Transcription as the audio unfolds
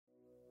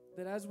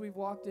that as we've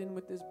walked in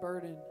with this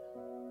burden,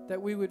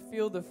 that we would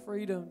feel the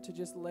freedom to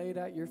just lay it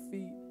at your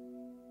feet,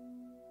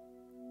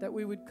 that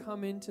we would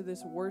come into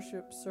this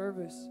worship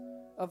service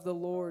of the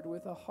Lord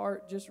with a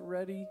heart just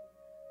ready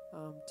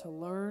to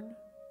learn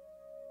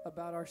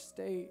about our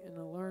state and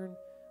to learn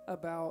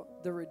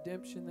about the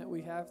redemption that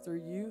we have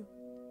through you.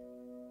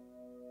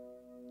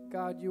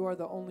 God, you are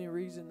the only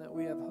reason that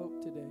we have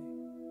hope today.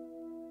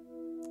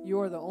 You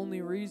are the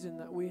only reason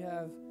that we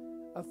have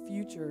a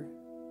future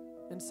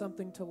and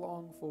something to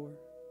long for.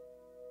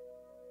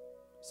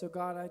 So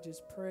God, I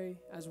just pray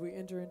as we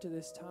enter into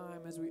this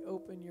time, as we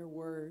open your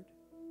word,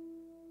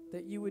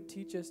 that you would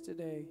teach us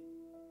today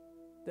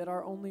that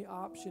our only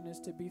option is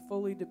to be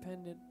fully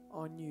dependent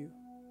on you.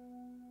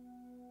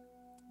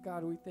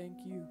 God, we thank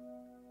you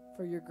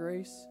for your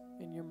grace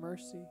and your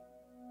mercy.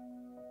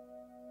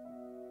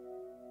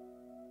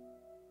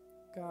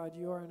 God,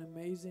 you are an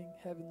amazing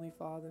Heavenly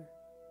Father,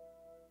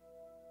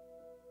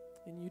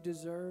 and you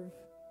deserve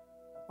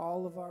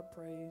all of our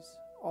praise,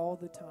 all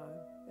the time,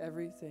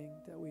 everything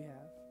that we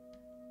have.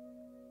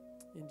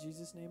 In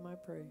Jesus' name I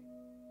pray.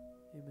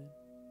 Amen.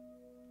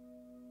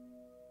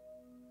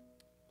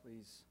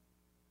 Please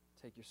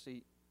take your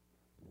seat.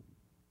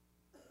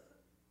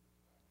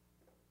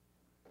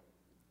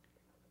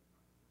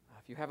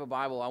 If you have a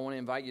Bible, I want to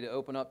invite you to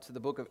open up to the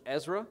book of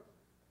Ezra.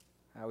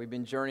 We've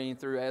been journeying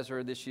through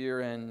Ezra this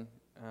year, and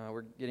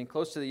we're getting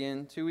close to the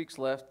end. 2 weeks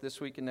left, this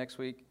week and next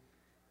week.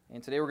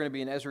 And today we're going to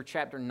be in Ezra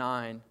chapter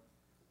 9.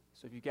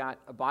 So if you've got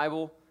a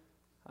Bible,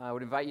 I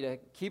would invite you to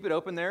keep it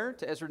open there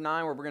to Ezra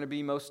 9, where we're going to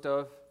be most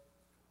of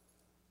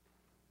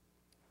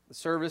the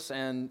service.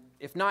 And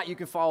if not, you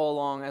can follow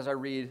along as I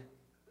read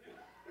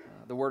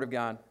the Word of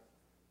God.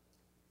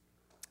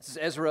 This is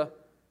Ezra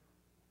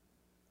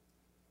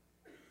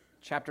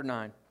chapter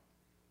 9.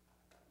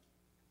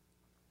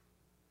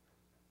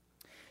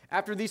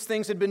 After these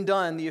things had been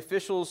done, the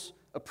officials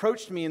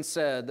approached me and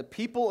said, "The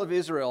people of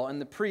Israel and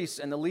the priests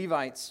and the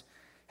Levites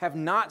have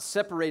not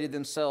separated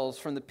themselves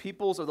from the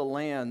peoples of the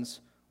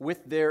lands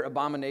with their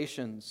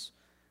abominations,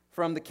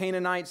 from the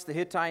Canaanites, the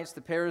Hittites,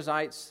 the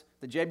Perizzites,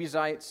 the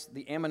Jebusites,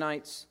 the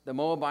Ammonites, the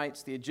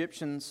Moabites, the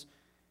Egyptians,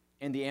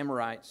 and the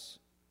Amorites.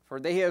 For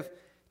they have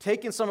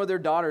taken some of their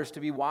daughters to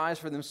be wives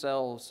for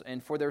themselves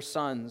and for their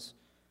sons,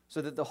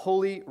 so that the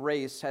holy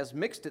race has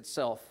mixed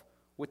itself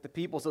with the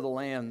peoples of the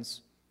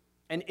lands.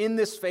 And in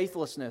this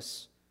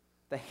faithlessness,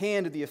 the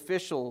hand of the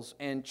officials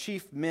and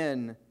chief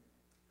men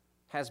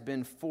has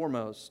been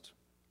foremost.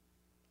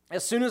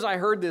 As soon as I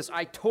heard this,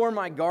 I tore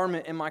my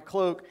garment and my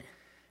cloak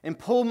and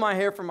pulled my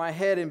hair from my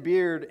head and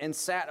beard and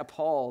sat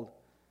appalled.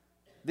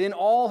 Then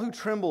all who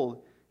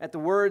trembled at the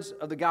words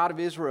of the God of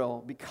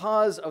Israel,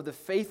 because of the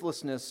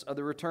faithlessness of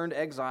the returned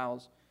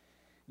exiles,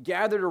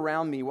 gathered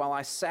around me while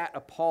I sat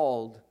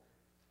appalled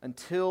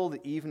until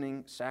the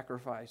evening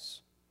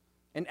sacrifice.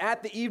 And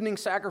at the evening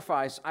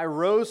sacrifice, I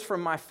rose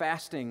from my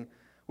fasting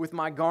with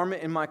my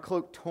garment and my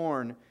cloak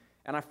torn,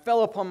 and I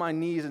fell upon my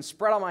knees and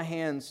spread out my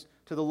hands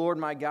to the Lord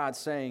my God,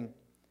 saying,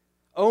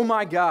 "O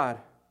my God,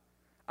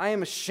 I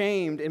am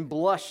ashamed and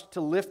blush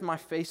to lift my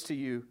face to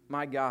you,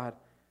 my God.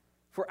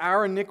 For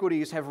our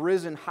iniquities have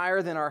risen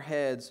higher than our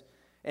heads,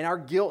 and our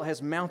guilt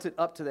has mounted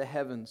up to the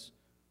heavens.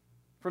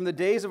 From the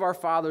days of our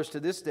fathers to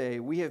this day,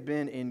 we have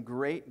been in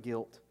great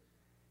guilt.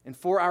 And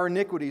for our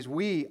iniquities,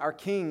 we, our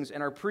kings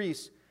and our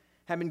priests,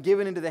 have been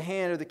given into the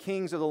hand of the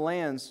kings of the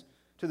lands,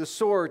 to the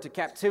sword, to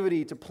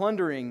captivity, to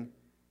plundering,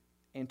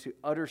 and to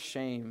utter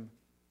shame,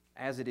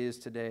 as it is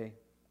today.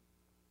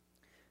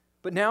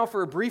 But now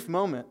for a brief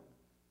moment,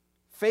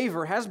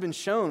 favor has been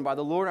shown by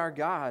the Lord our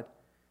God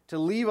to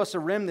leave us a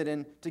remnant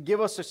and to give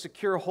us a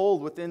secure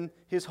hold within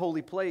His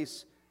holy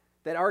place,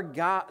 that our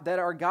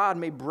God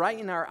may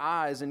brighten our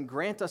eyes and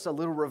grant us a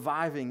little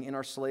reviving in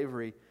our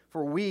slavery,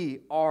 for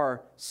we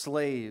are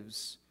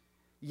slaves.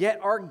 Yet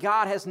our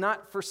God has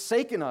not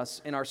forsaken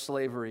us in our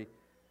slavery,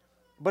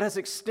 but has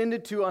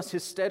extended to us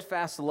His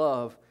steadfast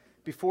love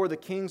before the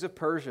kings of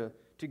Persia,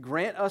 to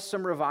grant us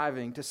some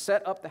reviving, to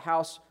set up the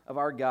house of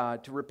our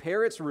God, to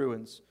repair its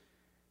ruins,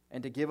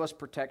 and to give us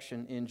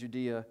protection in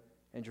Judea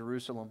and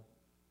Jerusalem.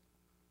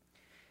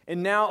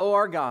 And now, O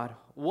our God,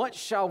 what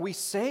shall we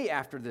say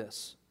after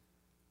this?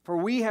 For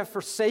we have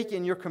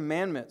forsaken your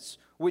commandments,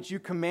 which you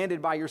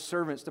commanded by your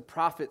servants, the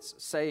prophets,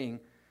 saying,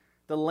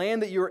 the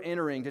land that you are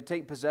entering to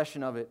take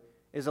possession of it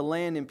is a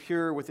land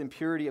impure with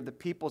impurity of the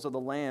peoples of the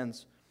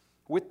lands,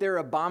 with their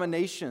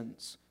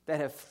abominations that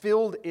have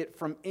filled it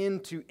from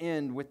end to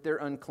end with their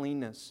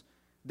uncleanness.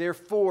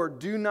 Therefore,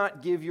 do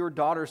not give your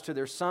daughters to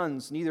their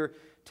sons, neither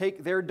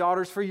take their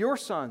daughters for your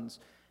sons,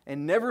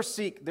 and never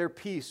seek their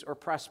peace or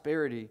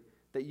prosperity,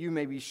 that you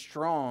may be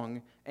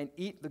strong and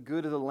eat the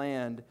good of the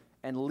land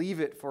and leave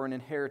it for an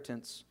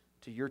inheritance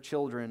to your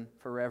children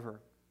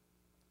forever.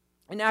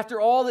 And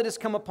after all that has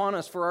come upon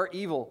us for our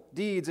evil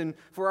deeds and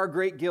for our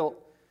great guilt,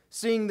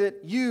 seeing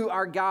that you,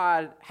 our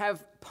God,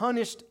 have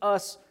punished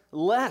us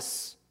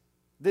less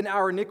than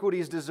our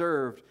iniquities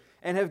deserved,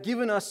 and have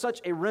given us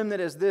such a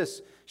remnant as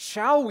this,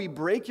 shall we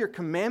break your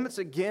commandments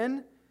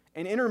again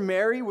and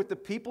intermarry with the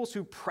peoples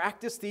who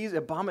practice these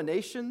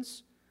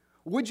abominations?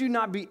 Would you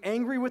not be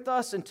angry with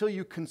us until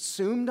you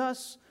consumed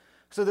us,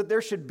 so that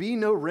there should be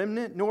no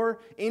remnant,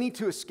 nor any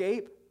to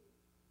escape?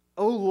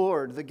 O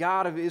Lord, the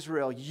God of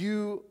Israel,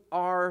 you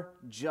are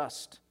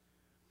just.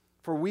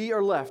 For we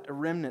are left a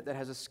remnant that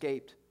has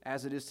escaped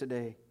as it is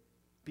today.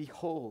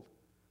 Behold,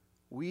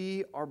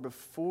 we are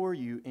before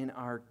you in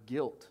our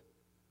guilt,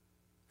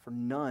 for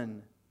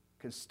none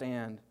can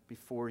stand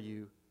before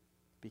you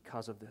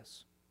because of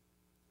this.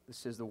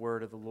 This is the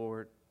word of the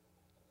Lord.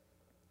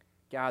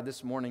 God,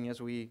 this morning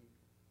as we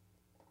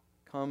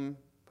come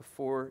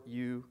before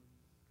you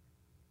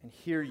and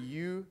hear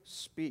you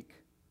speak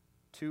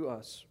to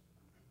us,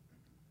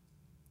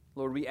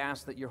 Lord, we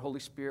ask that your Holy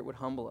Spirit would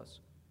humble us,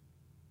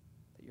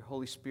 that your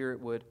Holy Spirit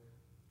would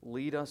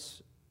lead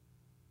us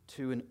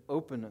to an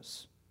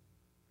openness,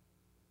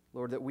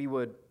 Lord, that we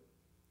would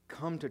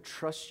come to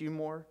trust you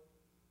more,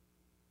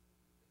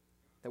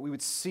 that we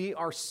would see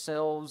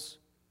ourselves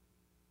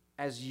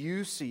as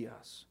you see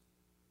us.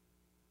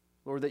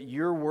 Lord, that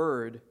your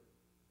word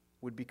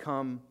would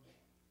become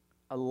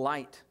a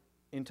light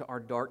into our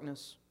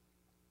darkness,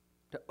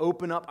 to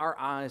open up our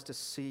eyes to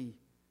see.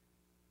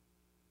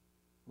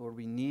 Lord,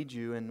 we need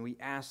you, and we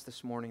ask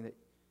this morning that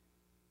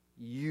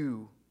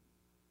you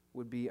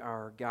would be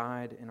our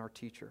guide and our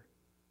teacher.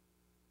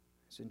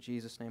 It's in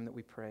Jesus' name that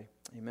we pray.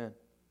 Amen.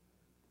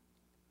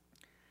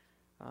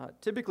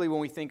 Typically, when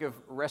we think of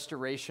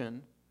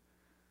restoration,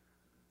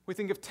 we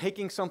think of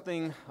taking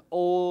something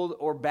old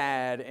or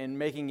bad and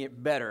making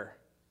it better.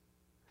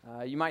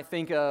 You might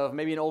think of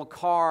maybe an old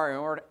car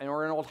or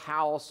an old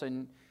house,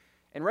 and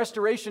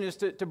restoration is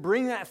to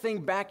bring that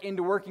thing back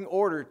into working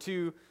order,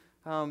 to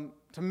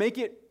make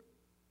it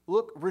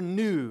look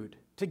renewed,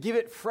 to give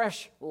it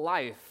fresh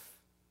life.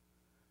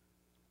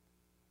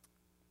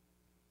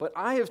 But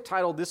I have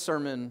titled this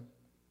sermon,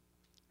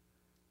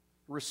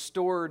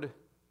 Restored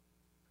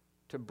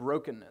to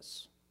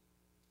Brokenness.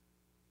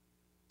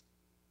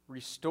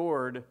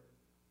 Restored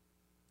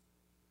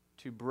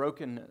to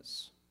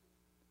brokenness.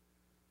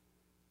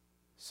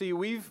 See,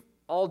 we've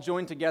all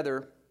joined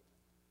together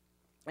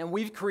and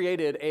we've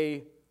created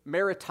a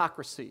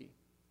meritocracy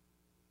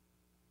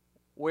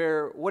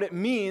where what it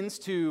means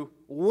to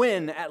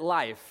win at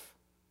life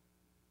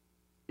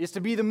is to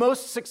be the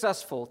most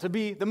successful, to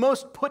be the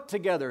most put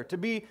together, to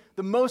be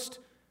the most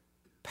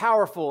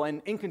powerful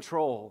and in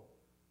control.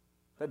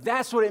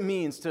 That's what it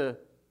means to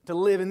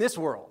live in this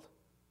world.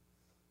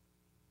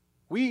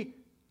 We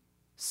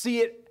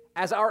see it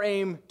as our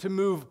aim to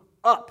move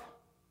up.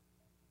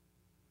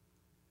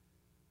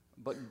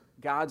 But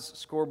God's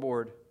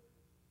scoreboard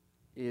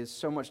is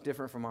so much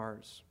different from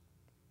ours.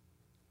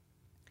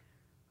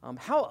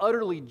 How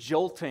utterly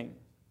jolting,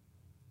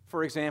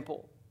 for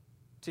example,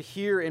 to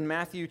hear in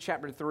Matthew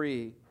chapter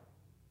 3,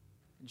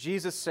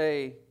 Jesus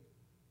say,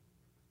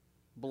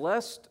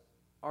 "Blessed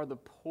are the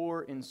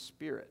poor in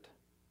spirit,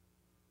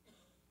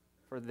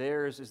 for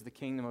theirs is the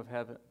kingdom of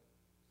heaven."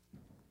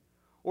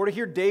 Or to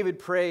hear David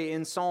pray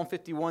in Psalm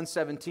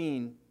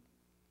 51:17,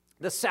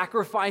 "The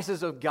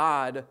sacrifices of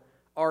God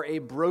are a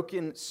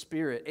broken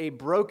spirit, a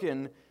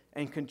broken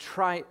and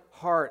contrite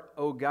heart,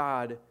 O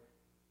God,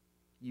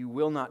 you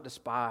will not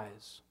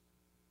despise."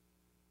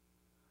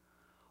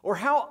 Or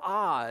how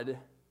odd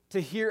to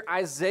hear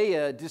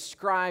Isaiah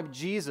describe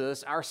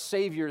Jesus, our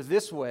Savior,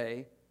 this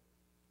way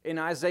in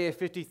Isaiah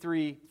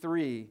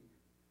 53:3.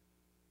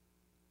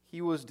 "He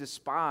was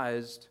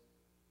despised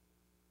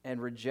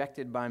and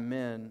rejected by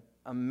men,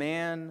 a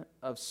man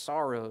of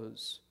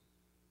sorrows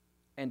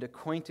and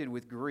acquainted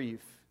with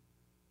grief.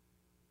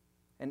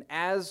 And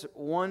as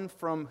one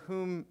from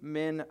whom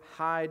men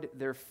hide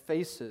their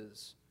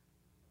faces,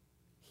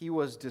 he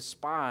was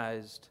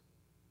despised,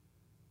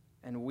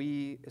 and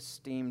we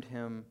esteemed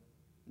him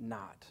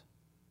not."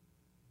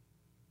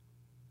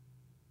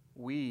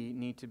 We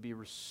need to be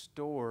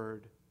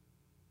restored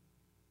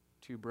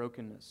to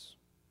brokenness.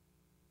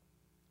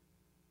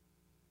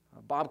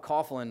 Bob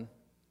Coughlin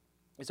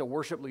is a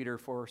worship leader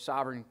for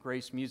Sovereign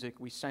Grace Music.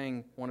 We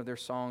sang one of their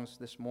songs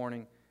this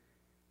morning.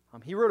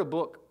 He wrote a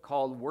book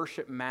called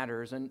Worship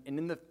Matters, and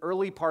in the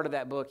early part of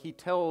that book, he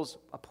tells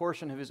a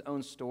portion of his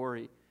own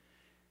story.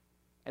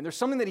 And there's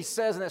something that he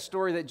says in that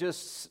story that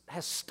just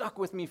has stuck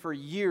with me for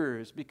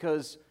years,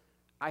 because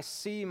I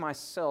see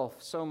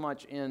myself so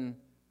much in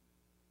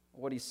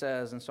what he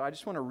says. And so I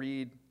just want to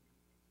read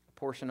a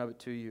portion of it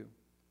to you.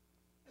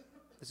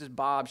 This is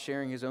Bob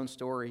sharing his own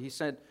story. He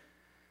said,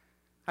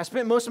 "I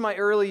spent most of my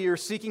early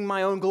years seeking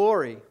my own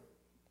glory.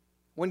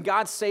 When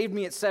God saved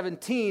me at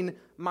 17,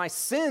 my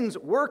sins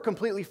were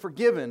completely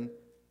forgiven,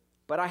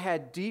 but I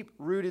had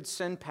deep-rooted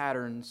sin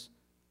patterns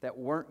that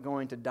weren't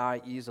going to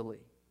die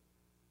easily.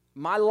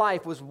 My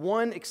life was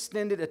one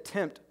extended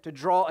attempt to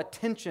draw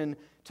attention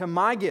to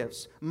my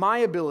gifts, my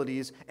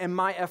abilities, and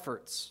my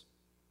efforts,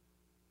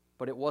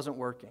 but it wasn't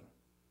working.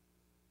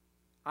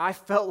 I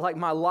felt like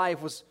my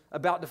life was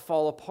about to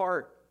fall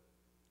apart,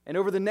 and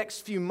over the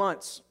next few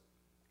months,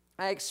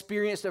 I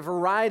experienced a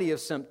variety of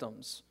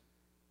symptoms: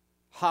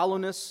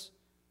 hollowness,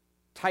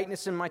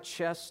 tightness in my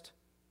chest,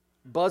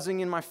 buzzing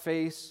in my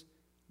face,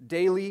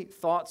 daily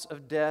thoughts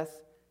of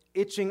death,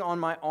 itching on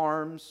my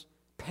arms,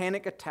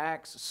 panic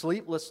attacks,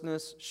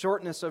 sleeplessness,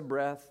 shortness of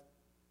breath.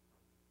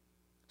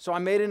 So I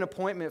made an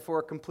appointment for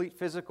a complete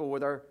physical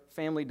with our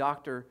family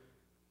doctor,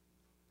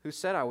 who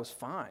said I was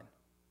fine.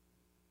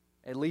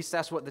 At least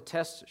that's what the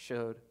tests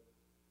showed.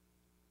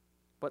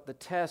 But the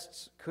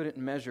tests couldn't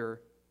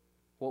measure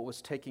what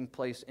was taking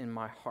place in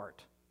my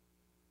heart.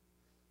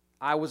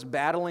 I was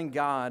battling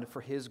God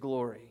for His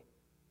glory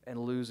and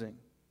losing.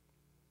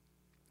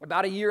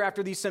 About a year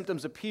after these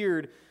symptoms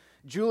appeared,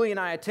 Julie and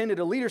I attended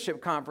a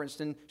leadership conference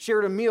and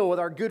shared a meal with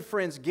our good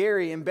friends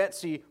Gary and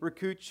Betsy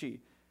Ricucci.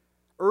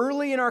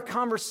 Early in our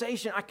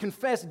conversation, I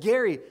confessed,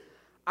 Gary,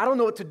 I don't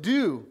know what to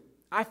do.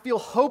 I feel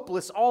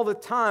hopeless all the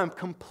time,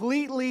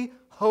 completely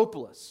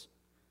hopeless.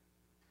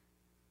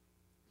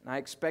 And I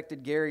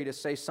expected Gary to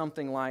say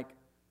something like,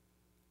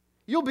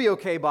 "You'll be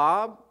okay,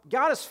 Bob.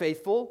 God is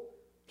faithful.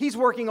 He's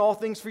working all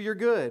things for your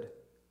good."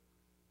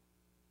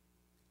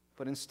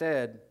 But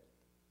instead,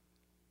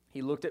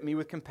 he looked at me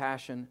with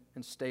compassion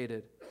and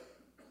stated,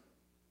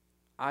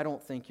 "I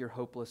don't think you're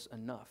hopeless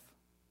enough.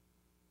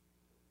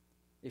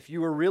 If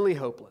you were really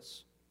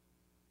hopeless,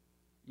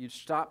 you'd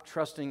stop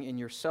trusting in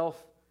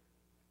yourself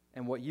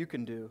and what you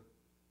can do,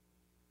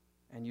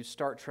 and you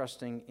start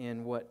trusting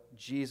in what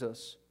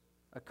Jesus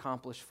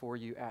accomplished for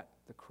you at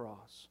the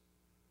cross."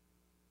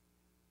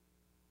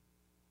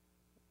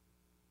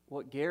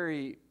 What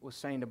Gary was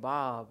saying to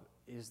Bob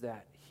is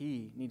that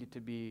he needed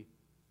to be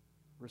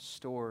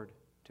restored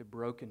to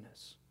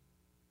brokenness.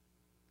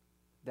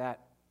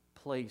 That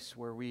place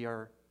where we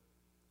are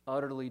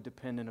utterly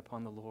dependent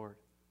upon the Lord.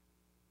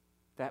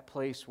 That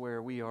place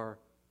where we are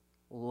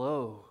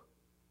low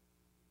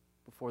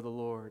before the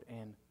Lord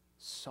and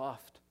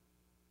soft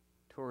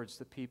towards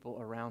the people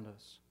around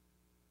us.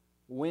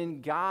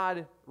 When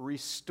God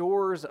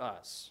restores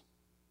us,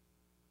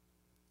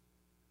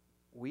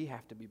 we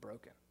have to be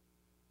broken.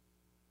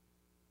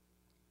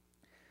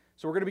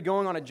 So we're going to be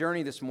going on a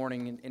journey this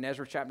morning in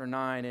Ezra chapter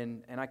 9,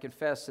 and I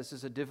confess this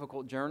is a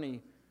difficult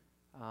journey.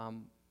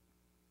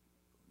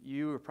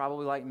 You are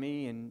probably like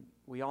me, and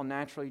we all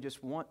naturally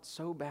just want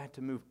so bad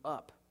to move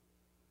up,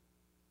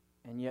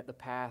 and yet the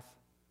path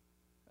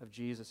of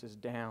Jesus is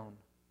down.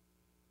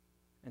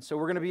 And so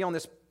we're going to be on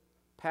this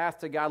path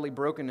to godly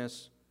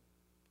brokenness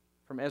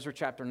from Ezra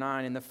chapter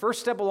 9, and the first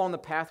step along the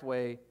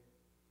pathway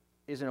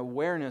is an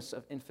awareness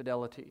of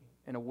infidelity,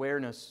 an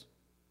awareness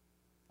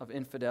of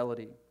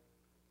infidelity.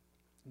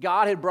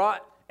 God had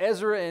brought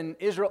Ezra and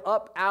Israel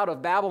up out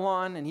of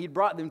Babylon, and He'd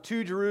brought them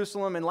to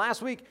Jerusalem. And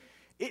last week,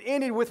 it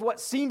ended with what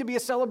seemed to be a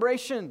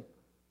celebration.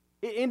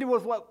 It ended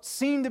with what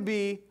seemed to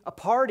be a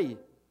party.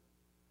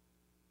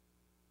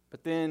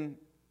 But then,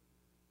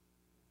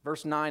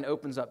 chapter 9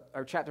 opens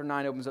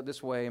up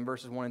this way in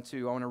verses 1 and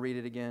 2. I want to read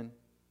it again.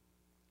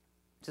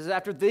 It says,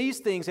 "After these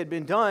things had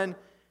been done,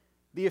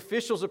 the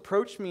officials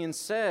approached me and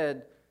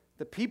said,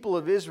 'The people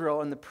of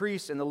Israel and the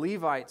priests and the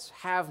Levites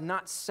have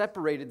not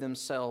separated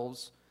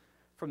themselves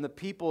from the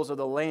peoples of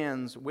the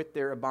lands with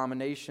their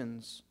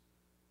abominations,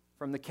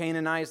 from the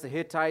Canaanites, the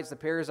Hittites, the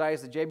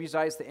Perizzites, the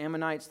Jebusites, the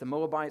Ammonites, the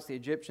Moabites, the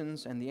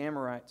Egyptians, and the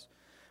Amorites.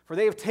 For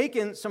they have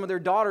taken some of their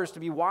daughters to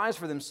be wives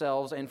for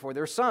themselves and for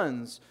their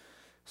sons,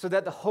 so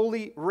that the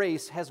holy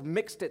race has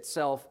mixed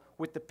itself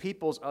with the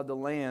peoples of the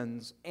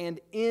lands. And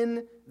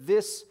in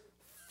this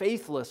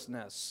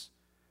faithlessness,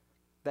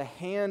 the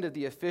hand of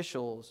the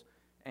officials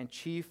and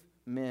chief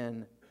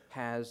men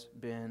has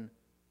been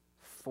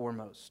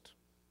foremost.'"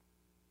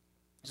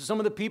 So some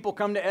of the people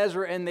come to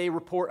Ezra and they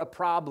report a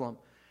problem.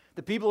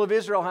 The people of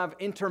Israel have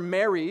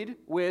intermarried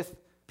with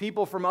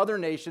people from other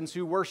nations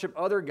who worship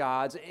other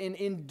gods, and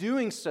in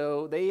doing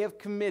so, they have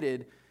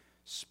committed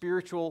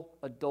spiritual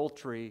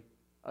adultery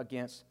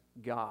against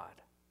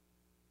God.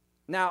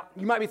 Now,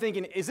 you might be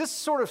thinking, is this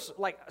sort of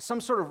like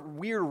some sort of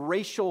weird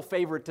racial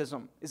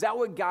favoritism? Is that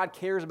what God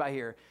cares about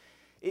here?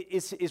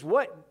 Is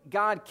what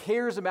God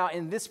cares about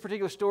in this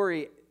particular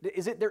story,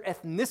 is it their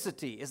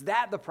ethnicity? Is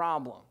that the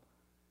problem?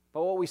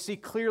 But what we see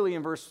clearly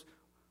in verse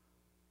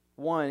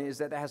 1 is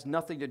that has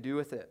nothing to do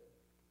with it.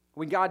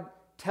 When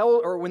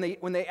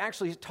when they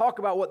actually talk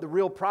about what the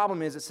real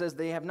problem is, it says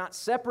they have not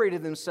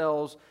separated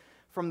themselves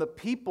from the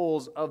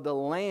peoples of the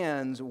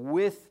lands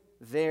with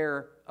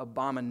their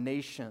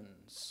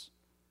abominations.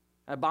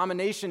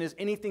 Abomination is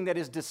anything that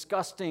is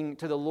disgusting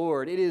to the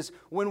Lord. It is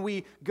when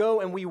we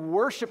go and we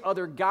worship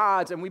other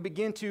gods and we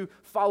begin to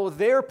follow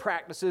their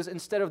practices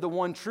instead of the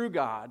one true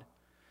God.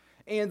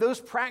 And those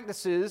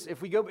practices,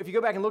 if you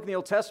go back and look in the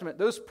Old Testament,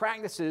 those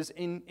practices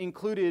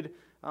included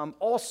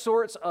all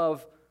sorts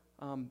of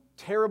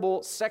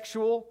terrible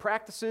sexual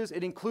practices.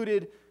 It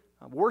included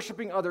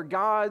worshiping other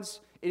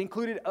gods. It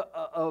included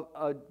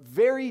a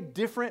very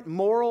different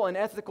moral and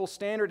ethical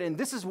standard, and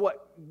this is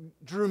what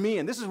drew me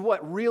in. This is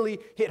what really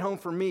hit home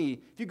for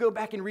me. If you go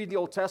back and read the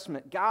Old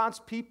Testament, God's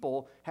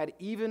people had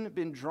even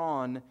been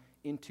drawn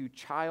into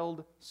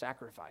child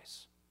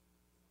sacrifice.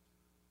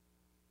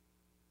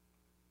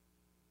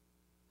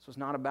 This was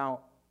not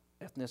about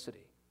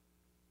ethnicity.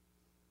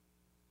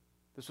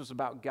 This was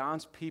about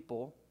God's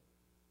people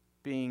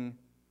being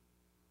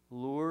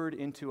lured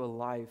into a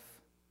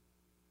life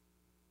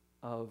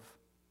of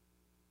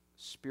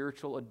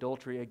spiritual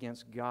adultery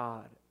against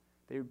God.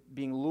 They were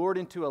being lured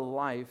into a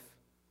life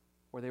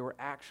where they were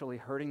actually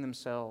hurting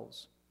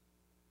themselves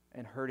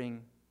and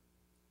hurting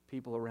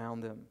people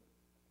around them.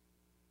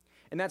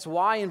 And that's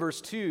why in verse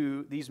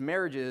 2, these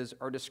marriages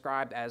are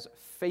described as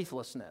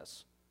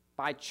faithlessness.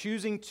 By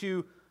choosing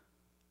to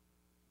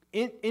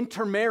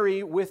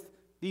intermarry with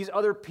these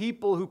other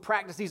people who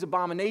practice these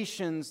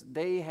abominations,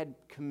 they had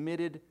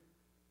committed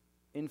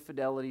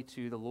infidelity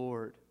to the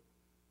Lord.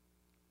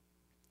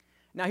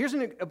 Now, here's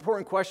an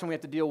important question we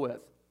have to deal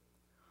with.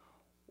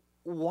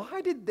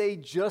 Why did they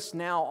just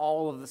now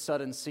all of a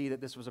sudden see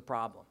that this was a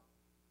problem?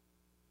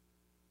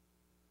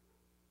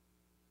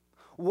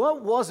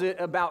 What was it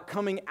about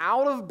coming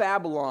out of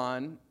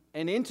Babylon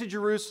and into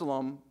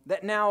Jerusalem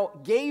that now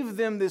gave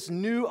them this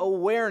new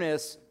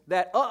awareness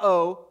that,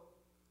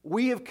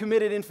 we have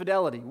committed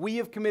infidelity. We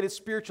have committed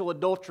spiritual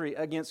adultery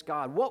against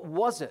God. What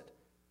was it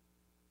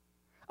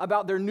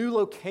about their new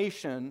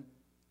location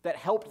that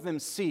helped them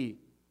see?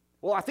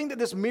 Well, I think that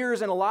this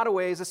mirrors in a lot of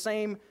ways the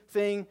same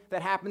thing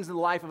that happens in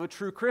the life of a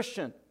true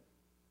Christian.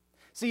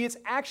 See, it's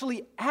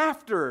actually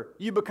after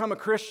you become a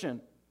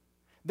Christian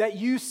that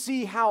you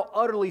see how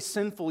utterly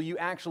sinful you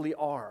actually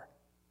are.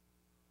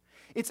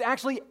 It's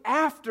actually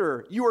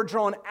after you are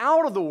drawn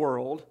out of the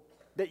world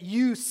that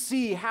you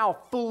see how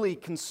fully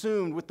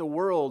consumed with the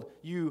world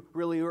you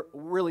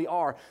really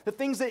are. The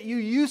things that you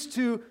used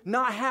to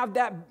not have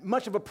that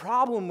much of a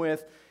problem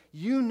with,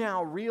 you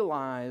now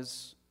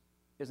realize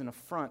is an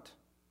affront,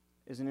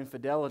 is an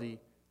infidelity,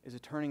 is a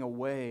turning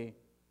away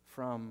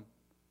from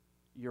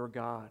your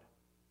God.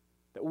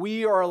 That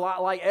we are a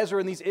lot like Ezra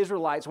and these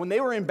Israelites. When they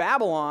were in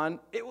Babylon,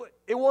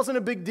 it wasn't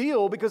a big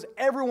deal because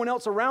everyone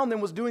else around them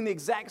was doing the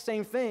exact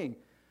same thing.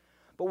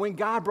 But when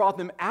God brought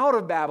them out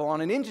of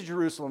Babylon and into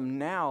Jerusalem,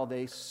 now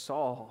they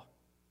saw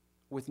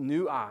with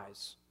new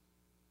eyes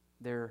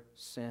their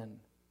sin.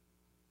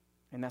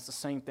 And that's the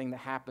same thing that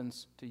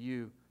happens to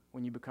you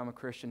when you become a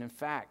Christian. In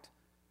fact,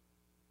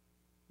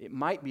 it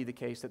might be the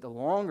case that the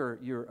longer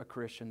you're a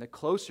Christian, the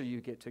closer you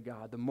get to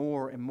God, the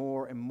more and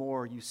more and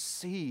more you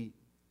see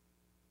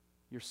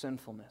your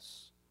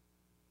sinfulness.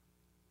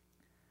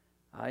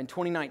 In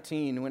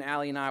 2019, when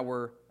Allie and I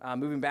were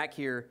moving back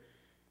here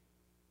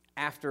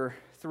after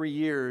 3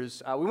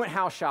 years, we went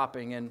house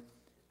shopping, and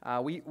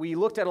we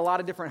looked at a lot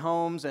of different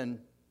homes, and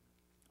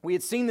we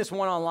had seen this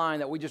one online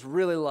that we just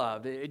really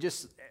loved.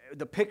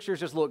 The pictures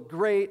just looked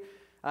great.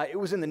 It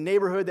was in the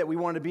neighborhood that we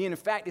wanted to be in. In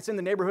fact, it's in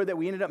the neighborhood that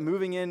we ended up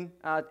moving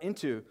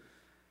into.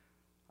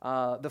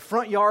 The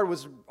front yard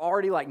was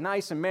already like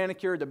nice and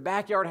manicured. The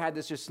backyard had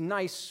this just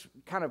nice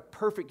kind of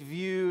perfect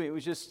view. It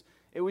was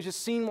just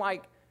seemed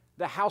like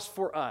the house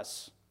for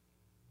us.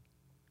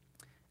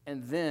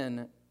 And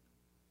then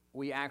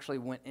we actually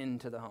went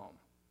into the home.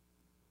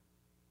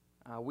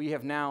 We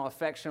have now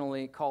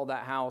affectionately called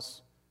that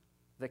house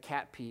the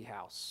cat pee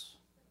house.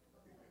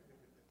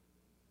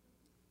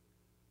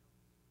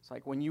 It's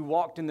like when you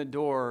walked in the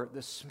door,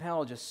 the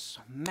smell just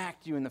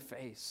smacked you in the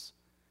face.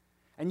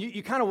 And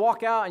you kind of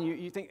walk out and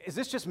you think, is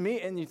this just me?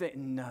 And you think,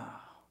 no.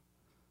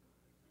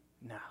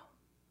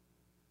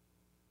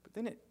 But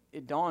then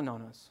it dawned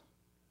on us.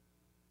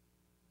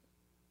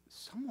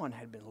 Someone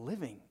had been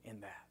living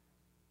in that.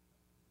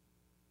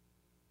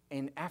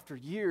 And after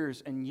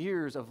years and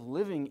years of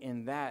living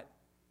in that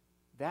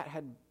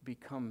had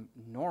become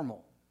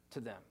normal to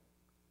them.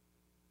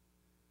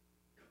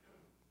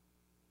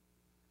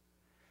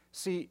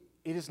 See,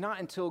 it is not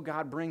until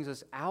God brings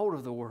us out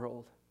of the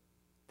world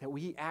that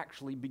we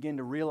actually begin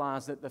to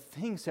realize that the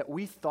things that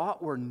we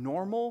thought were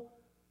normal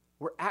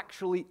were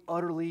actually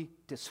utterly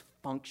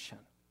dysfunction.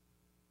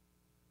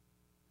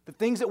 The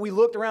things that we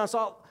looked around and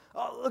saw,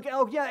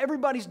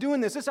 everybody's doing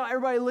this. This is how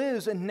everybody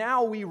lives. And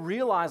now we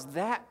realize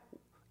that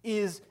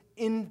is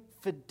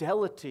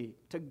infidelity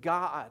to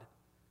God.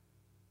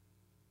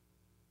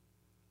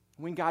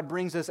 When God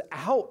brings us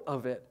out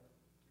of it,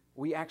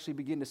 we actually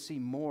begin to see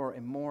more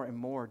and more and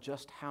more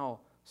just how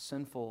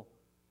sinful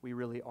we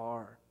really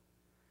are.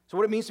 So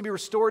what it means to be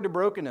restored to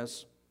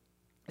brokenness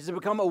is to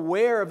become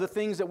aware of the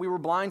things that we were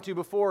blind to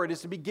before. It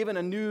is to be given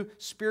a new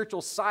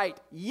spiritual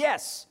sight.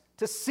 Yes,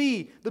 to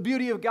see the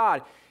beauty of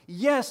God.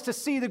 Yes, to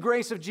see the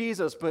grace of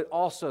Jesus, but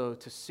also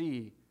to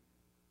see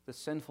the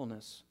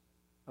sinfulness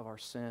of our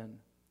sin.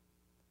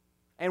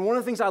 And one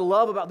of the things I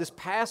love about this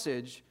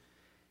passage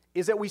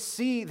is that we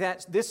see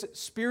that this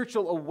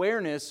spiritual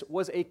awareness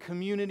was a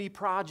community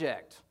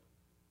project.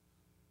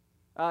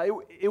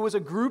 It was a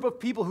group of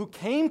people who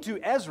came to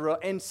Ezra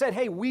and said,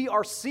 hey, we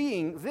are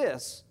seeing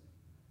this.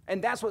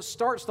 And that's what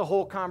starts the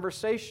whole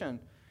conversation.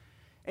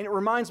 And it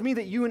reminds me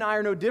that you and I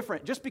are no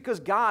different. Just because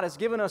God has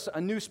given us a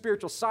new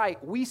spiritual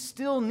sight, we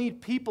still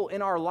need people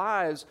in our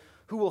lives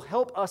who will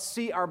help us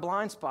see our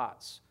blind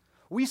spots.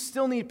 We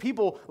still need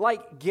people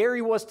like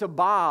Gary was to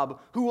Bob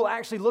who will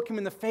actually look him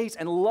in the face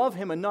and love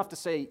him enough to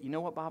say, you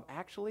know what, Bob,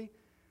 actually,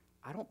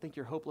 I don't think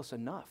you're hopeless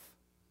enough.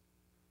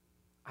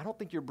 I don't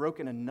think you're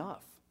broken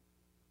enough.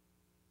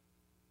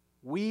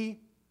 We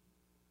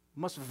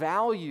must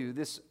value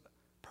this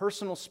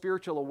personal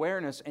spiritual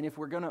awareness, and if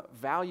we're going to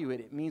value it,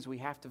 it means we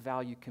have to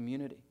value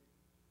community.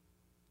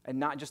 And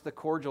not just the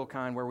cordial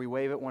kind where we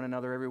wave at one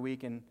another every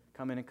week and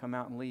come in and come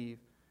out and leave,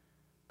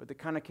 but the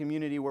kind of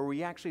community where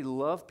we actually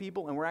love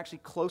people and we're actually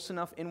close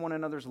enough in one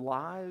another's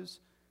lives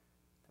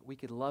that we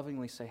could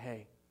lovingly say,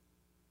 hey,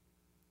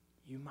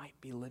 you might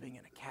be living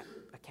in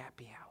a cat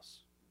pee house.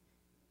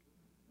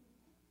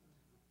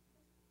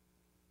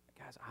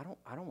 Guys,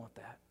 I don't want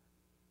that.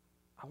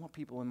 I want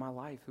people in my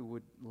life who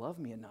would love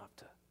me enough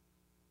to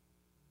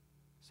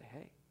say,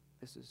 hey,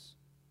 this is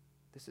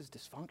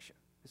dysfunction.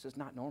 This is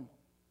not normal.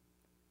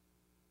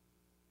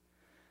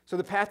 So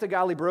the path to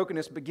godly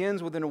brokenness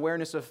begins with an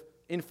awareness of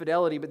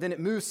infidelity, but then it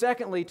moves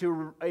secondly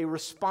to a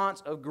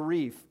response of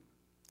grief.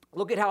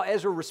 Look at how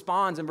Ezra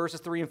responds in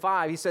verses 3 and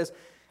 5. He says,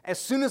 as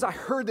soon as I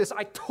heard this,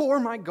 I tore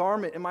my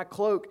garment and my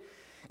cloak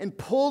and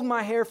pulled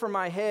my hair from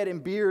my head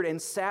and beard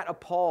and sat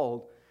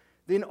appalled.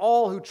 Then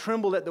all who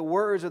trembled at the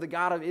words of the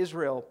God of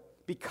Israel,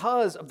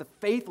 because of the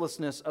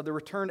faithlessness of the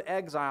returned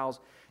exiles,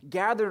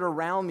 gathered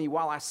around me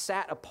while I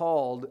sat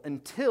appalled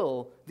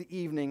until the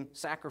evening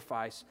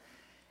sacrifice.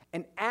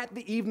 And at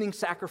the evening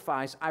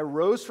sacrifice, I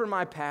rose from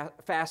my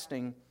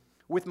fasting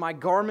with my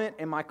garment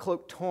and my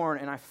cloak torn,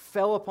 and I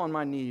fell upon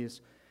my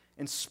knees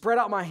and spread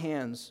out my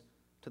hands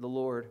to the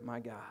Lord my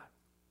God.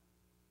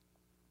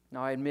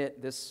 Now I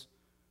admit this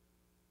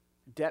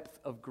depth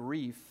of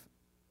grief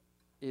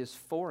is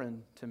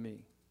foreign to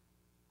me.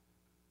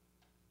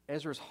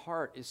 Ezra's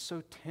heart is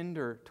so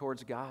tender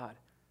towards God.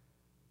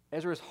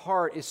 Ezra's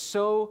heart is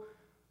so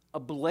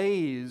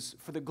ablaze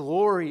for the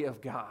glory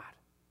of God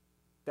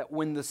that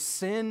when the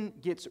sin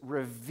gets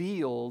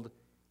revealed,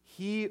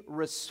 he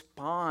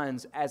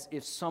responds as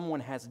if someone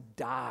has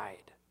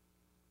died.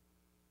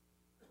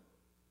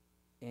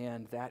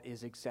 And that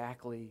is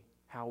exactly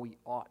how we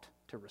ought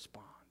to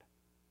respond.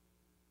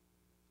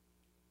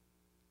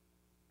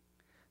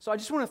 So I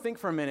just want to think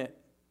for a minute,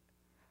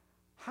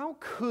 how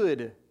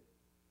could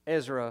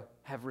Ezra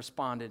have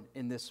responded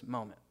in this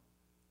moment?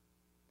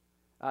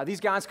 These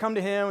guys come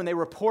to him and they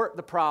report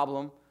the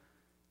problem.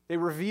 They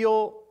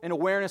reveal an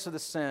awareness of the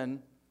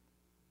sin.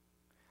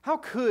 How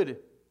could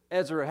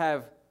Ezra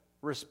have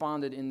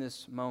responded in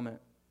this moment?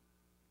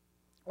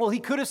 Well, he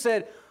could have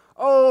said,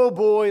 oh,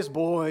 boys,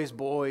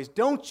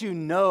 don't you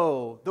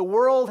know the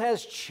world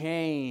has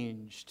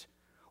changed?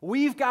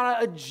 We've got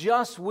to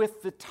adjust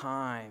with the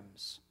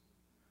times.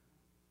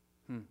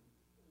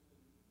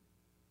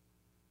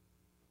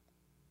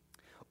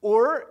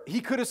 Or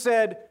he could have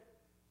said,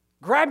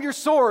 grab your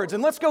swords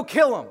and let's go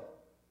kill them.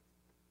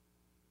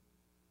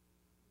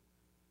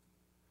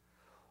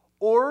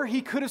 Or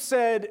he could have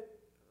said,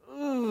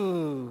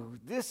 ooh,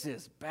 this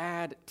is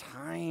bad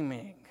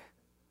timing.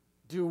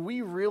 Do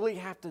we really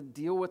have to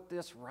deal with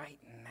this right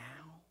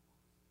now?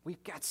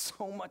 We've got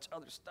so much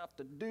other stuff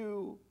to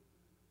do.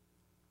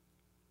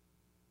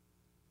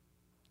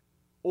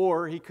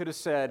 Or he could have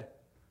said,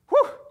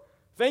 whew,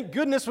 thank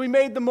goodness we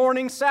made the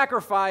morning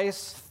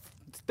sacrifice.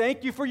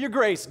 Thank you for your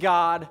grace,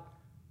 God.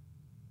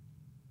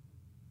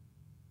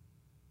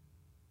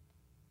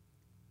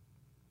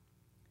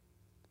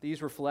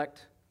 These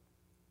reflect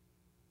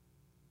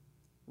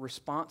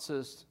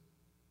responses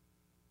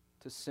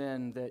to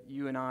sin that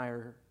you and I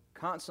are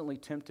constantly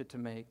tempted to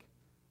make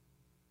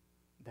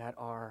that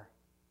are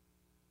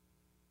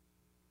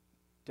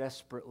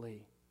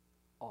desperately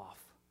off.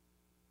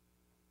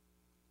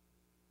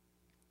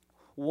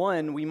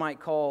 One we might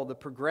call the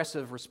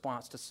progressive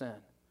response to sin,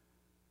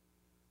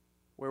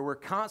 where we're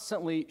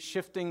constantly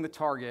shifting the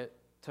target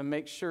to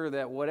make sure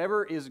that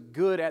whatever is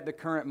good at the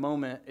current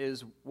moment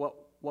is what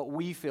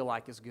we feel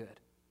like is good.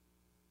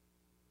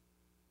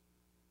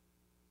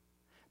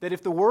 That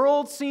if the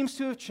world seems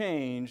to have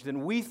changed,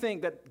 then we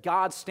think that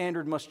God's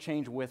standard must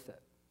change with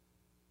it.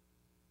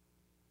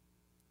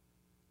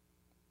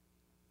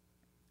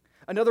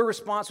 Another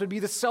response would be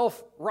the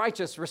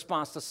self-righteous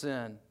response to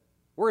sin,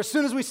 where as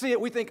soon as we see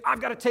it, we think, I've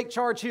got to take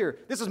charge here.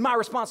 This is my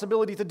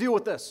responsibility to deal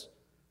with this.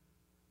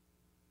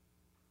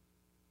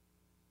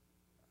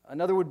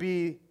 Another would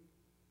be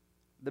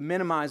the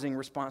minimizing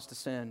response to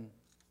sin,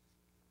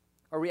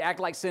 or we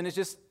act like sin is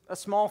just a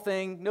small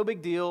thing, no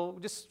big deal,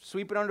 just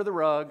sweep it under the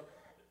rug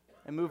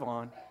and move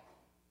on.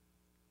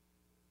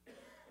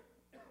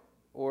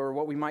 Or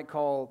what we might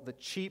call the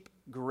cheap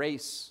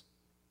grace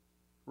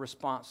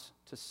response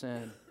to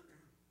sin,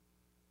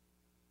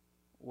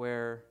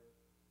 where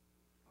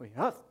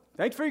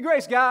thanks for your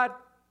grace, God.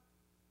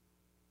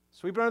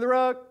 Sweep it under the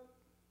rug,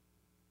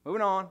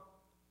 moving on.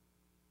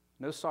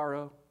 No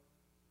sorrow,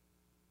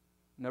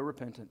 no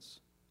repentance.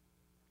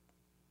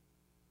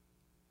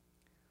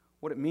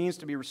 What it means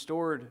to be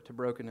restored to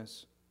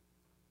brokenness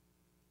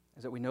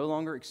is that we no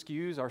longer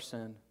excuse our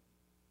sin,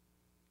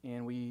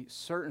 and we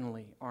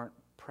certainly aren't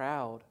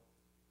proud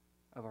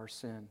of our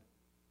sin.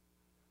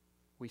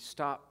 We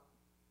stop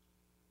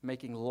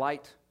making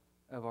light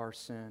of our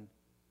sin.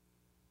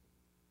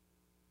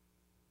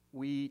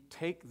 We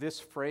take this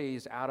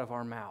phrase out of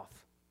our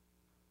mouth.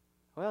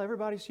 Well,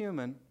 everybody's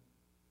human.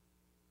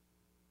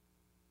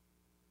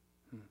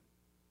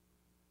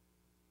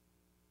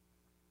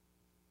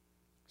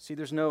 See,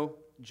 there's no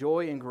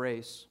joy in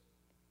grace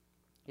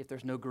if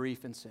there's no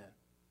grief in sin.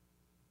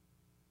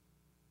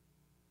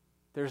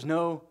 There's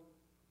no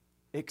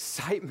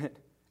excitement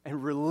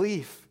and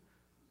relief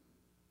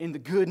in the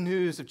good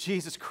news of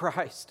Jesus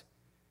Christ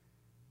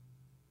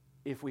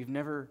if we've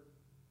never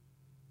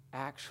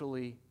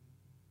actually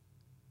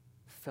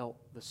felt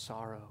the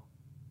sorrow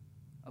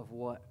of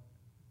what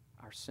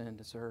our sin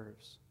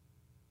deserves.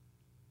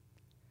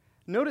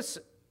 Notice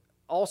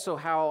also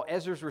how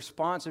Ezra's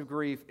response of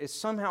grief is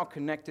somehow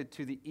connected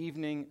to the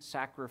evening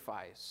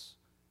sacrifice.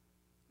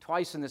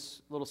 Twice in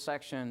this little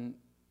section,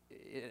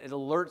 it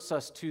alerts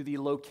us to the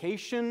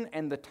location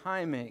and the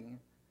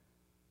timing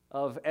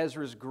of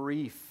Ezra's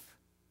grief.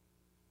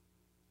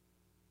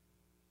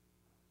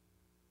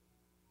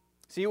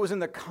 See, it was in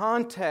the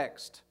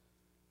context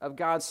of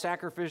God's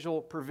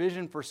sacrificial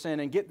provision for sin,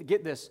 and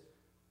get this,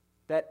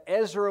 that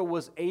Ezra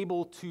was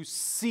able to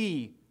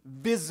see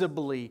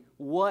visibly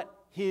what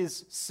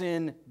his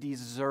sin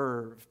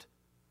deserved.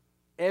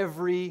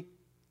 Every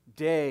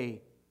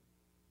day,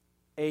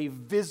 a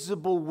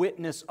visible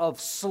witness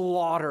of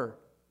slaughter.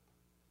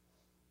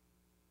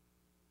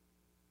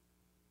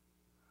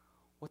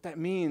 What that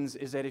means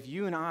is that if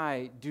you and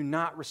I do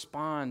not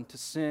respond to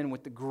sin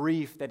with the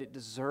grief that it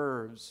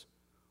deserves,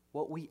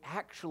 what we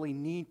actually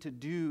need to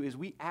do is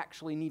we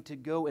actually need to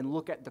go and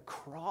look at the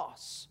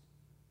cross.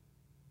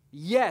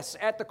 Yes,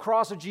 at the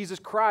cross of Jesus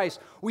Christ,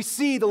 we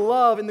see the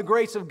love and the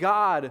grace of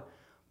God.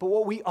 But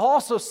what we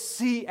also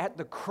see at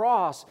the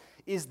cross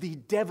is the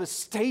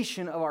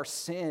devastation of our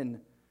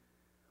sin.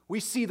 We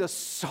see the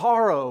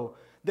sorrow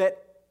that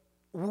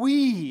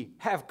we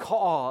have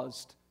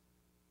caused.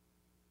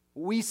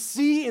 We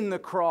see in the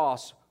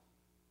cross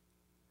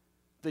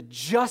the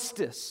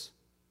justice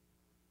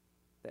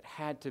that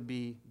had to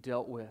be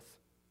dealt with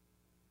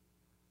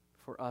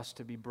for us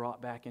to be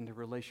brought back into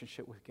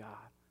relationship with God.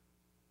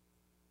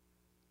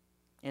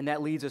 And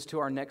that leads us to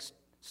our next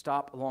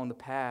stop along the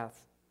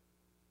path.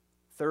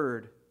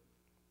 Third,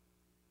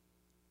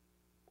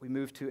 we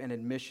move to an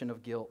admission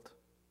of guilt.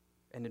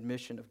 An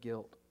admission of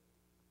guilt.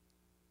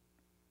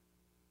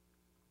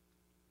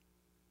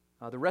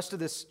 The rest of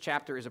this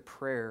chapter is a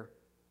prayer,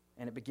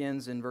 and it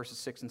begins in verses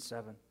 6 and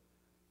 7.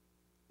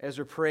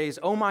 Ezra prays,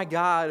 "Oh my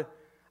God,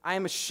 I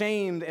am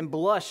ashamed and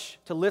blush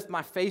to lift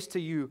my face to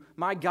you,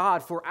 my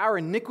God, for our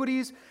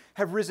iniquities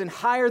have risen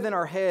higher than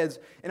our heads,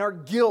 and our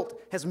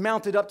guilt has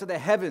mounted up to the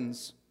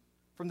heavens.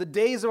 From the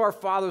days of our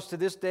fathers to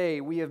this day,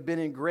 we have been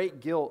in great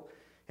guilt,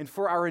 and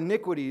for our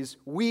iniquities,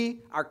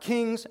 we, our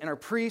kings, and our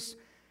priests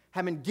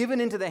have been given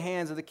into the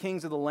hands of the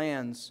kings of the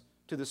lands,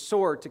 to the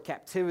sword, to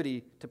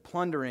captivity, to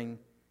plundering,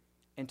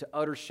 and to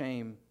utter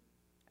shame,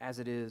 as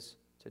it is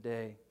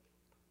today."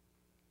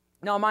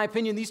 Now, in my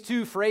opinion, these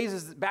two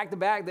phrases back to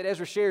back that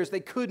Ezra shares,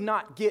 they could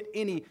not get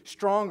any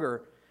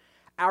stronger.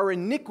 Our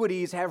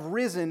iniquities have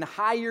risen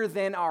higher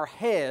than our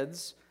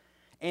heads,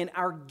 and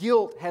our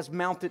guilt has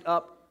mounted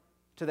up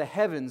to the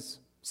heavens.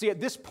 See,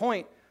 at this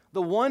point,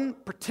 the one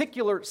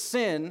particular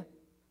sin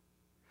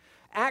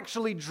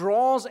actually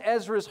draws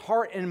Ezra's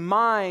heart and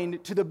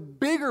mind to the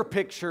bigger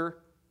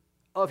picture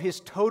of his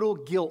total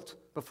guilt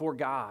before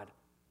God.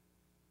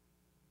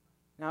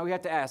 Now, we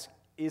have to ask,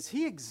 is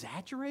he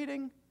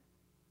exaggerating?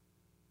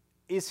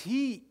 Is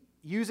he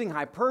using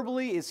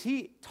hyperbole? Is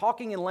he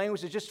talking in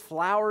language that's just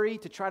flowery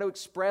to try to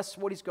express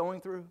what he's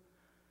going through?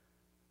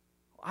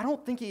 I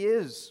don't think he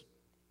is.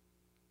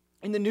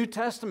 In the New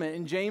Testament,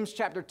 in James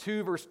chapter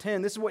 2, verse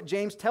 10, this is what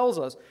James tells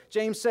us.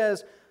 James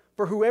says,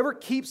 "For whoever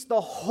keeps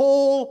the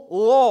whole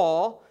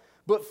law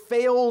but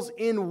fails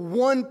in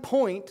one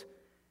point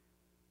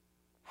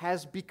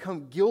has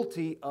become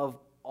guilty of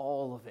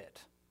all of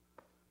it."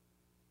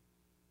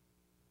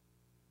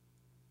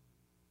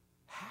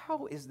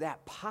 How is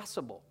that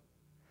possible?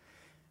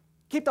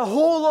 Keep the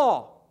whole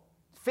law,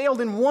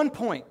 failed in one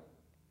point,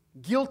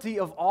 guilty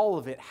of all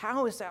of it.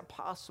 How is that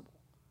possible?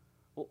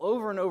 Well,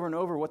 over and over and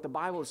over, what the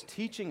Bible is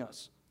teaching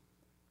us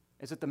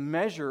is that the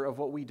measure of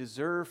what we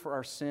deserve for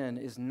our sin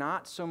is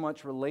not so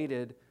much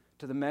related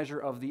to the measure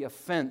of the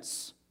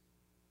offense,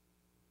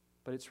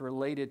 but it's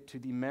related to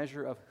the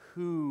measure of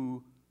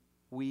who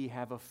we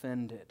have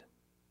offended.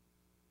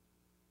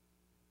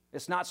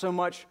 It's not so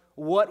much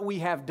what we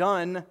have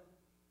done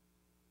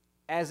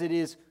as it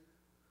is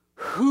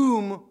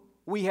whom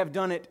we have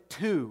done it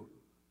to.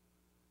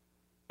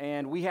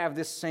 And we have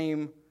this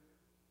same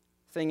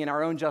thing in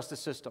our own justice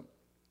system.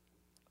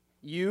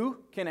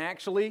 You can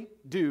actually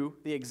do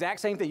the exact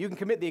same thing. You can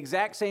commit the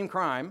exact same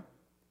crime,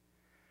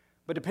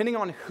 but depending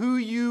on who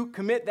you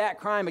commit that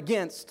crime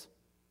against,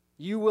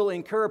 you will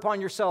incur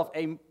upon yourself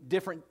a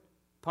different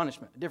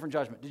punishment, a different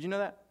judgment. Did you know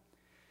that?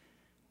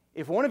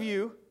 If one of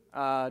you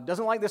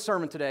doesn't like this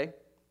sermon today,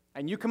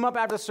 and you come up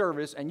after the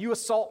service and you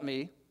assault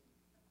me,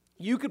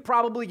 you could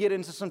probably get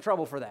into some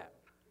trouble for that.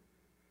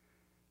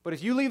 But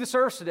if you leave the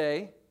service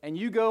today and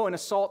you go and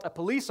assault a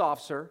police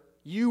officer,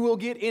 you will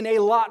get in a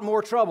lot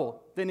more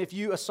trouble than if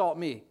you assault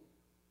me.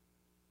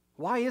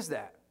 Why is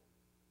that?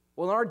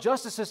 Well, in our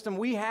justice system,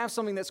 we have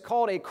something that's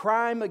called a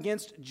crime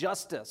against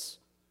justice.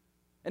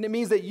 And it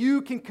means that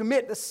you can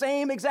commit the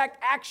same exact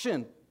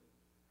action.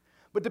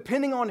 But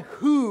depending on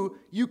who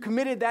you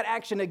committed that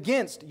action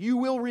against, you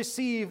will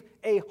receive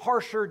a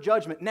harsher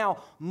judgment.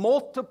 Now,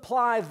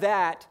 multiply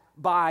that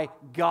by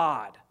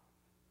God.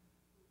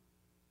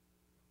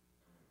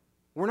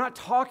 We're not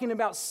talking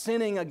about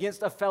sinning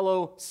against a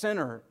fellow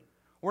sinner.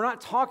 We're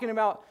not talking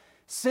about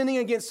sinning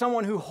against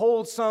someone who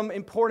holds some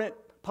important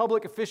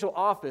public official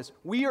office.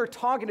 We are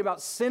talking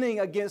about sinning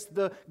against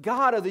the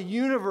God of the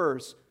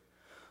universe,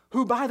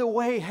 who, by the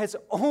way, has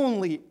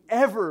only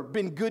ever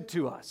been good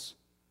to us.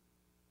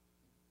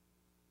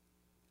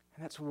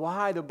 And that's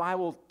why the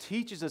Bible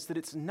teaches us that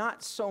it's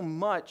not so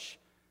much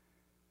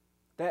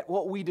that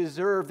what we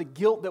deserve, the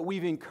guilt that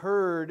we've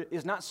incurred,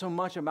 is not so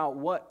much about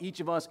what each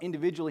of us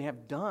individually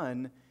have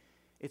done.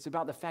 It's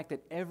about the fact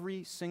that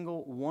every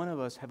single one of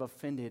us have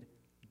offended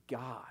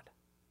God.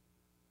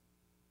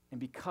 And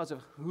because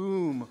of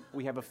whom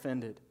we have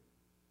offended,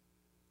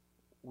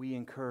 we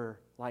incur,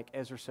 like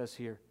Ezra says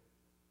here,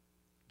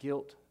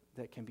 guilt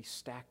that can be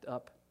stacked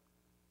up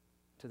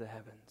to the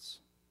heavens.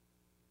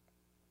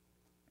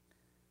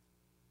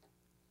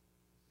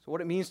 So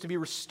what it means to be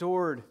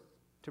restored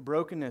to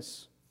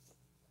brokenness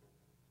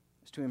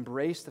is to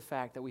embrace the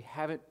fact that we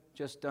haven't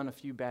just done a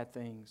few bad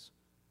things,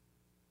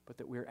 but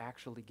that we're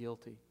actually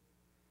guilty.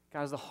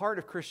 Guys, the heart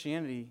of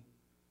Christianity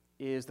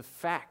is the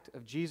fact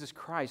of Jesus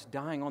Christ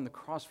dying on the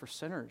cross for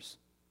sinners.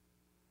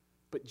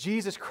 But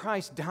Jesus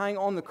Christ dying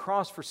on the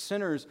cross for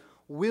sinners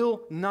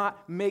will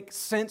not make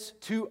sense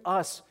to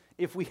us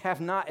if we have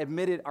not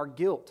admitted our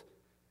guilt.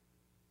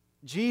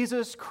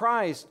 Jesus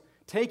Christ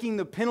taking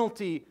the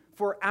penalty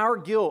for our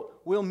guilt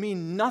will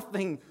mean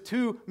nothing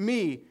to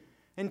me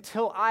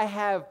until I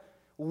have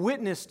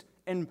witnessed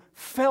and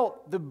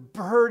felt the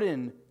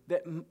burden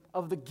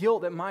of the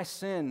guilt that my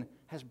sin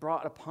has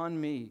brought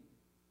upon me.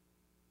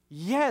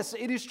 Yes,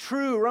 it is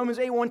true. Romans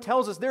 8:1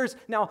 tells us there is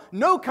now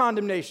no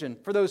condemnation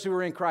for those who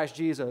are in Christ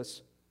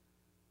Jesus.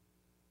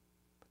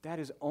 But that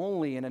is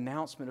only an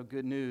announcement of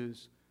good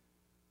news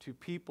to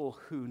people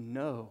who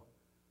know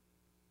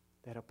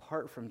that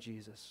apart from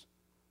Jesus,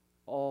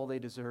 all they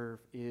deserve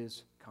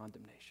is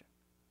condemnation.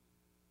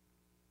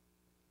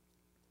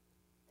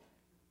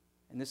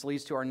 And this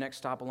leads to our next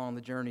stop along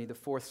the journey. The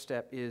fourth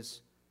step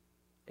is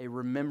a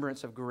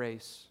remembrance of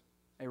grace.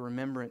 A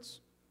remembrance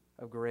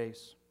of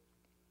grace.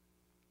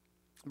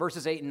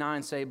 Verses 8 and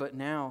 9 say, "But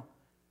now,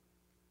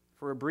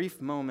 for a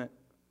brief moment,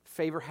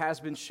 favor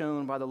has been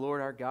shown by the Lord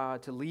our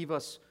God to leave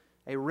us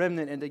a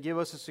remnant and to give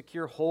us a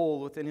secure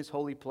hold within His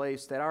holy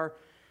place, that our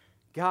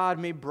God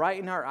may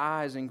brighten our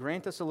eyes and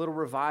grant us a little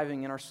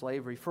reviving in our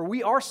slavery. For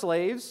we are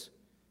slaves,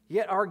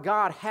 yet our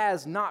God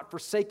has not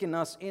forsaken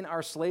us in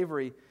our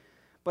slavery,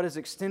 but has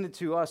extended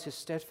to us His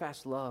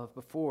steadfast love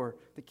before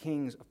the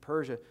kings of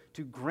Persia,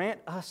 to grant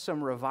us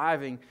some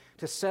reviving,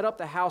 to set up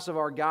the house of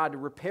our God, to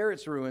repair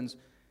its ruins,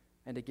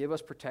 and to give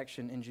us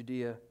protection in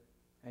Judea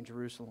and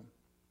Jerusalem."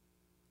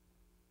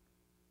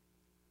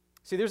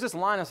 See, there's this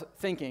line of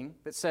thinking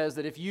that says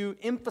that if you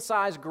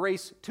emphasize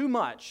grace too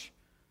much,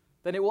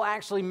 then it will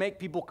actually make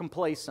people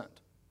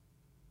complacent.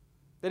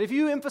 That if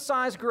you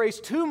emphasize grace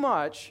too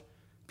much,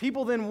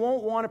 people then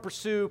won't want to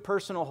pursue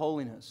personal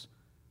holiness.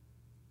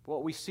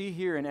 What we see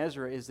here in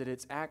Ezra is that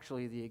it's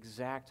actually the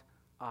exact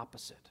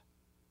opposite.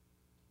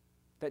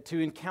 That to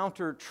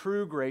encounter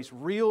true grace,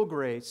 real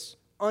grace,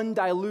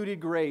 undiluted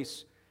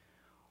grace,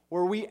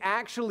 where we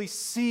actually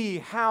see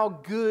how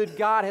good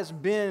God has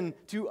been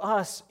to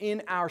us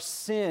in our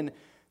sin,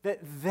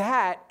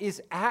 that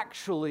is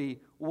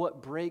actually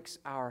what breaks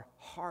our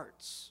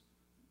hearts.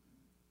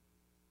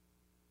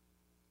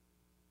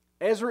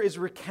 Ezra is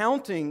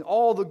recounting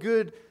all the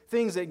good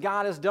things that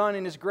God has done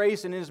in His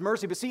grace and in His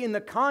mercy. But see, in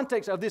the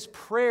context of this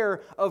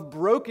prayer of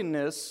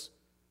brokenness,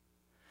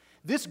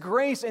 this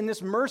grace and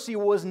this mercy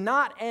was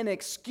not an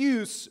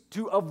excuse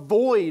to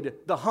avoid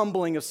the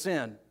humbling of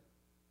sin.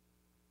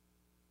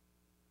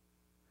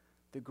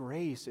 The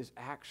grace is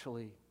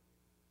actually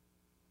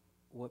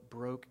what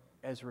broke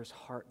Ezra's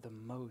heart the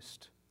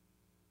most,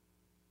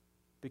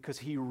 because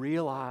he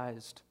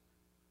realized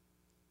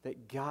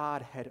that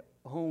God had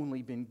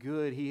only been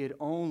good. He had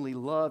only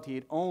loved. He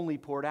had only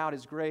poured out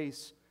His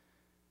grace.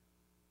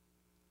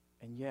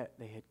 And yet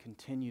they had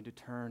continued to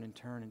turn and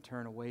turn and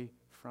turn away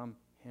from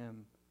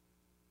Him.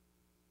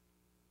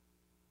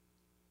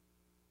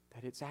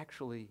 That it's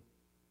actually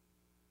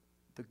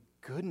the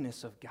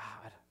goodness of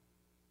God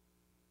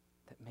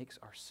that makes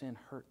our sin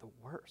hurt the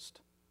worst.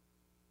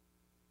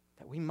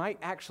 That we might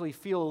actually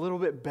feel a little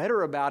bit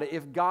better about it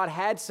if God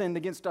had sinned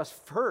against us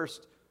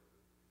first.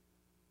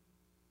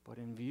 But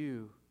in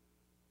view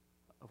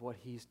of what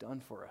He's done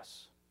for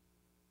us,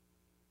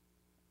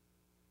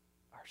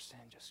 our sin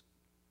just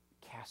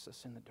casts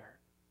us in the dirt.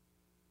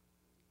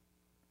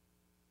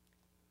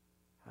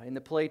 In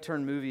the play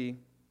turned movie,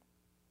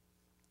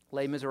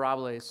 Les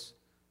Miserables,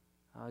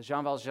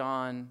 Jean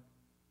Valjean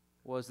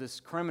was this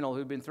criminal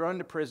who'd been thrown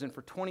into prison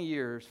for 20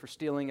 years for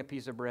stealing a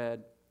piece of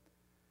bread.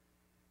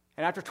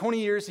 And after 20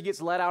 years, he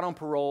gets let out on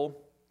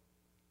parole,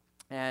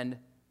 and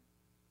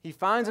he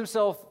finds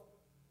himself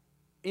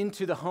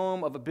into the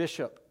home of a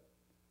bishop,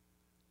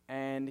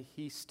 and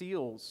he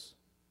steals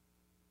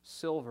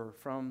silver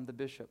from the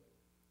bishop.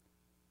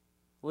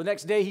 Well, the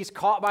next day he's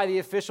caught by the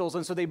officials,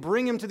 and so they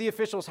bring him to the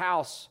official's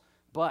house.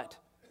 But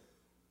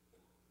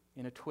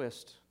in a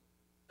twist,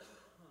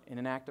 in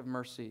an act of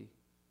mercy,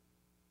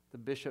 the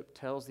bishop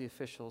tells the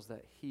officials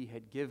that he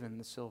had given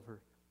the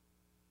silver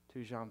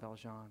to Jean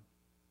Valjean.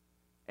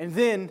 And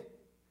then,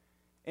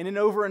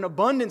 over an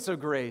abundance of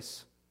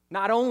grace,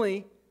 not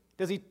only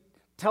does he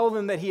tell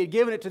them that he had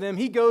given it to them,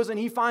 he goes and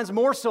he finds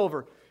more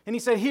silver. And he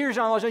said, "Here,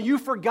 Jean Valjean, you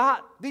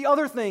forgot the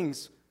other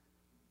things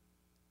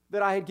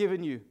that I had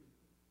given you."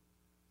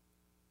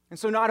 And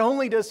so not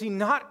only does he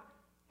not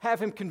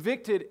have him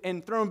convicted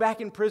and thrown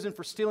back in prison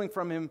for stealing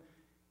from him,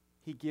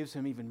 he gives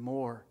him even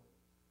more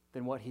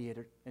than what he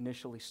had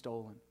initially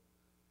stolen.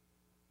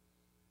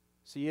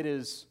 See, it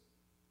is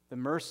the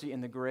mercy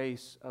and the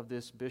grace of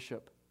this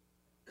bishop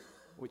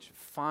which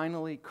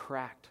finally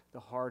cracked the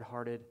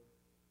hard-hearted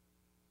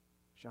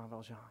Jean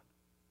Valjean.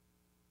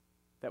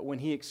 That when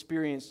he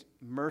experienced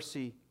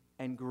mercy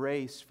and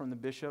grace from the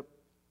bishop,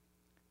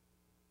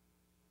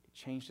 it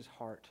changed his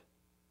heart.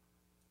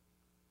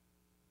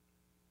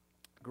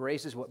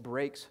 Grace is what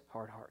breaks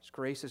hard hearts.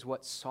 Grace is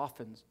what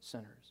softens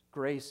sinners.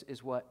 Grace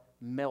is what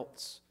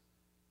melts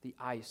the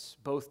ice,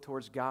 both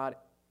towards God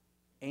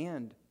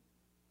and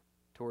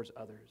towards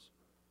others.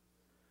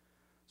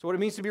 So what it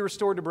means to be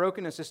restored to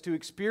brokenness is to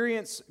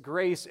experience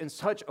grace in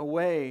such a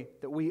way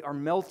that we are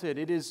melted.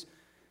 It is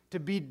to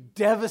be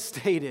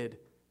devastated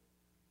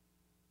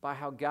by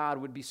how God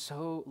would be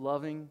so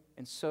loving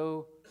and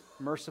so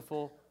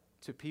merciful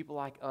to people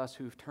like us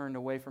who've turned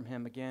away from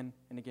Him again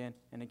and again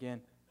and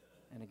again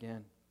and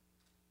again.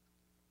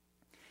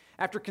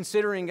 After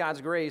considering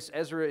God's grace,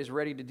 Ezra is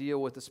ready to deal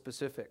with the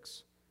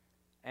specifics.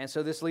 And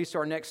so this leads to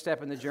our next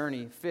step in the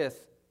journey.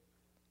 Fifth,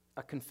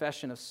 a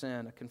confession of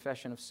sin, a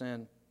confession of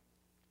sin.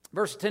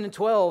 Verse 10 and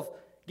 12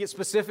 get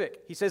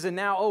specific. He says, "And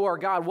now, O our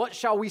God, what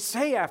shall we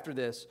say after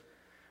this?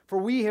 For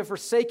we have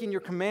forsaken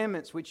your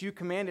commandments, which you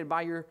commanded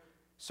by your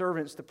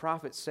servants, the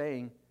prophets,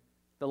 saying,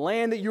 the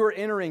land that you are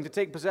entering to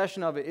take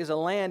possession of it is a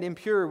land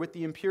impure with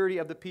the impurity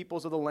of the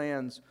peoples of the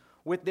lands,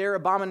 with their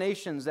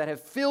abominations that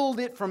have filled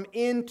it from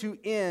end to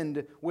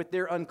end with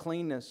their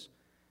uncleanness.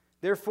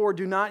 Therefore,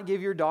 do not give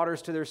your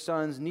daughters to their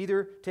sons,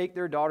 neither take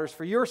their daughters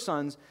for your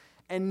sons,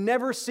 and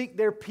never seek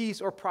their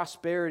peace or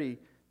prosperity,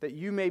 that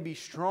you may be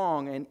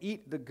strong and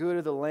eat the good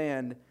of the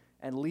land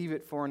and leave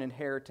it for an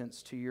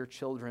inheritance to your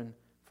children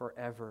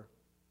forever."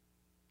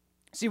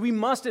 See, we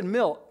must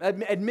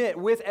admit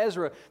with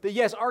Ezra that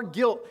yes, our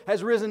guilt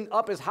has risen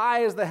up as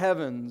high as the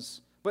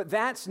heavens, but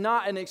that's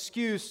not an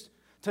excuse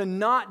to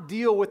not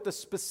deal with the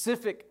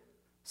specific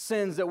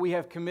sins that we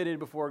have committed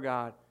before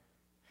God.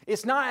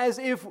 It's not as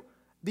if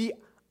the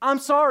 "I'm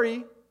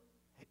sorry"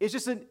 is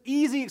just an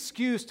easy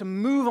excuse to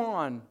move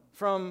on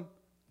from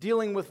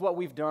dealing with what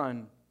we've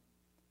done.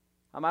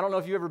 I don't know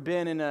if you've ever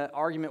been in an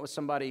argument with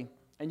somebody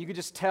and you could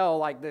just tell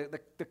like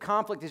the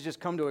conflict has just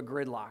come to a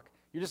gridlock.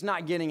 You're just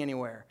not getting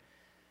anywhere.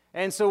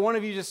 And so one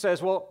of you just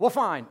says, well,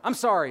 fine, I'm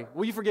sorry.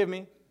 Will you forgive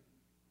me?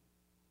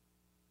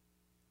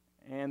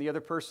 And the other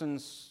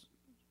person's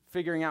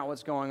figuring out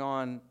what's going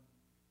on,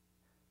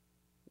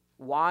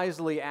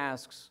 wisely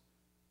asks,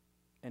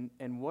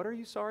 and what are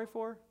you sorry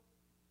for?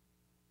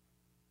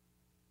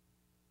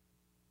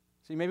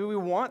 See, maybe we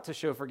want to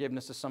show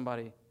forgiveness to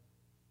somebody.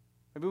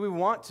 Maybe we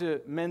want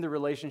to mend the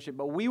relationship,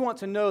 but we want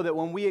to know that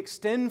when we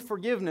extend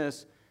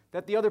forgiveness,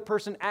 that the other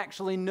person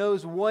actually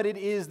knows what it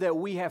is that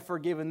we have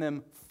forgiven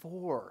them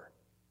for.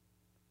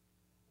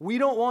 We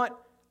don't want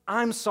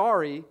 "I'm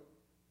sorry"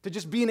 to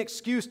just be an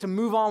excuse to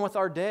move on with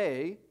our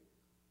day.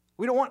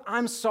 We don't want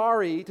 "I'm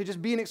sorry" to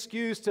just be an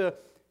excuse to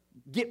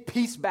get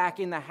peace back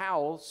in the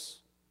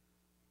house.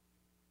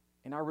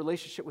 And our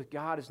relationship with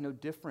God is no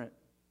different.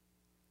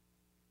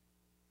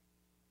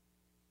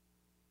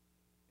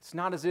 It's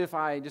not as if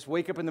I just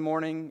wake up in the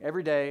morning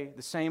every day,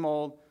 the same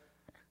old,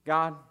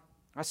 "God,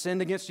 I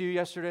sinned against you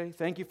yesterday.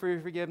 Thank you for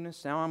your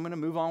forgiveness. Now I'm going to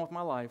move on with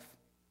my life."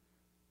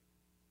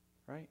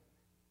 Right?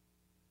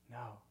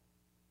 No.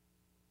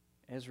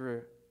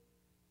 Ezra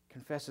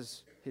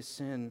confesses his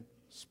sin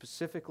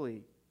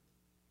specifically.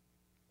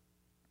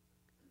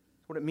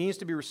 What it means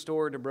to be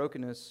restored to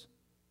brokenness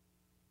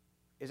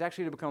is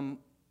actually to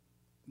become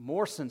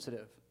more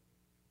sensitive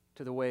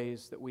to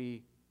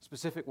the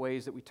specific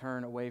ways that we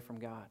turn away from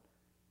God.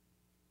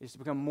 Is to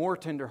become more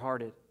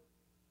tender-hearted.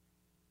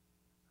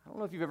 I don't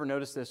know if you've ever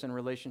noticed this in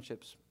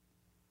relationships,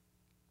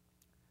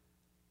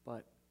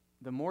 but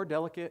the more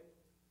delicate,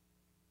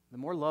 the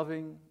more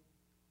loving,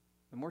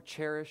 the more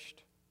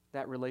cherished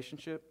that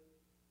relationship,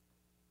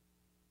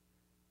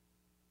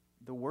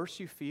 the worse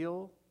you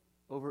feel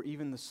over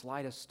even the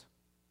slightest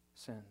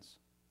sins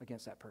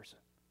against that person.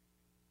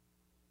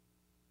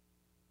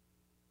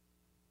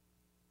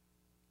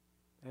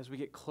 As we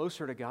get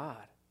closer to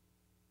God,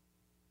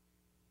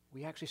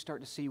 we actually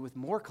start to see with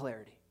more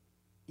clarity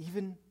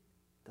even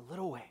the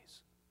little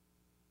ways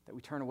that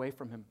we turn away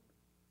from Him.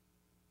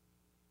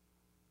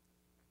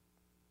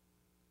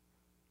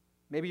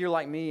 Maybe you're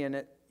like me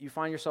and you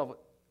find yourself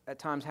at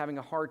times having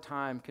a hard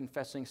time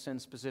confessing sin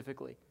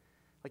specifically.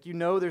 Like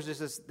there's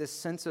just this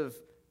sense of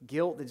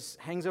guilt that just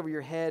hangs over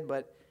your head,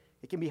 but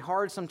it can be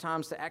hard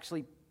sometimes to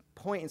actually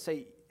point and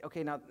say,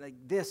 okay, now like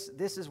this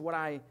is what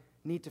I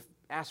need to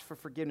ask for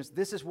forgiveness.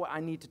 This is what I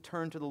need to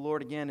turn to the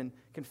Lord again and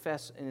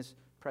confess in His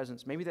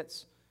presence. Maybe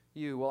that's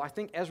you. Well, I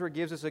think Ezra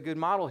gives us a good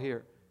model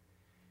here.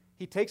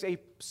 He takes a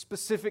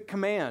specific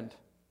command,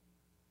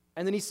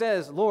 and then he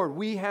says, Lord,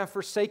 we have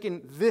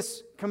forsaken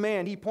this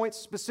command. He points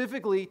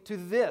specifically to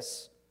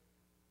this.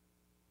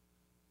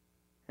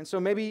 And so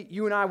maybe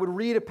you and I would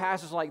read a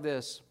passage like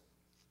this,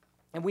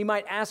 and we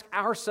might ask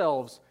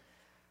ourselves,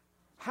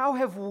 how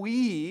have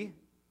we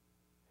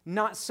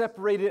not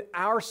separated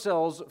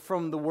ourselves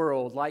from the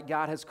world like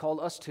God has called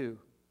us to?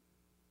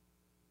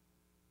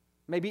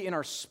 Maybe in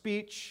our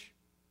speech,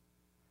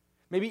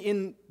 maybe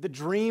in the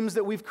dreams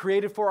that we've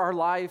created for our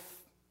life,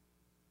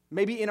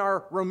 maybe in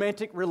our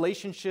romantic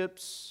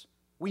relationships.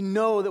 We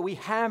know that we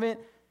haven't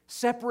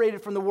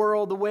separated from the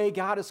world the way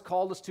God has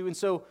called us to. And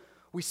so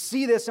we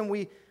see this and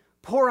we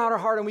pour out our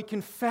heart and we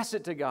confess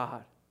it to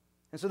God.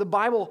 And so the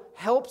Bible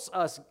helps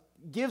us,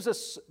 gives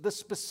us the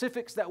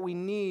specifics that we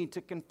need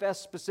to confess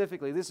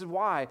specifically. This is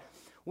why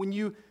when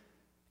you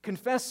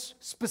confess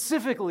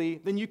specifically,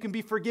 then you can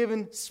be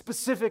forgiven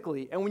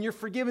specifically. And when you're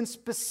forgiven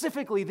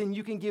specifically, then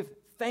you can give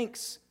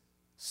thanks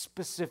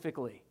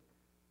specifically.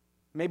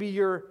 Maybe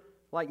you're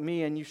like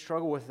me and you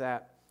struggle with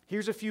that.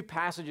 Here's a few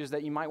passages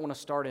that you might want to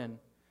start in.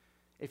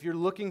 If you're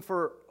looking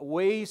for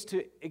ways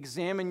to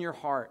examine your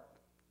heart,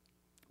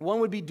 one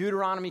would be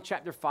Deuteronomy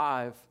chapter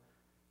 5.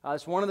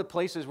 It's one of the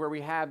places where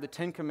we have the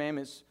Ten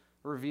Commandments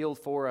revealed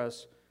for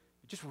us.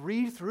 Just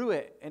read through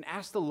it and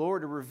ask the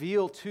Lord to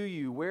reveal to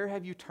you, where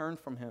have you turned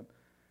from Him?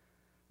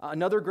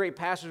 Another great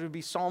passage would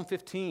be Psalm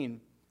 15.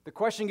 The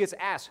question gets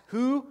asked,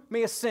 who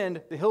may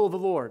ascend the hill of the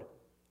Lord?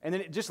 And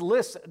then it just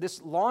lists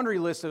this laundry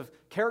list of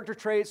character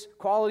traits,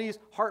 qualities,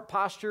 heart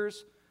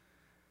postures.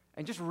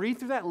 And just read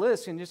through that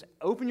list and just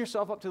open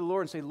yourself up to the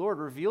Lord and say, Lord,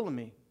 reveal to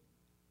me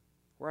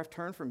where I've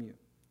turned from you.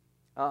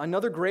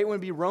 Another great one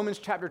would be Romans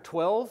chapter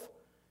 12.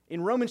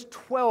 In Romans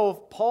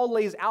 12, Paul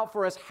lays out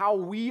for us how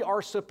we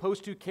are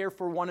supposed to care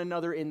for one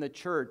another in the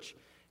church.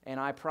 And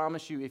I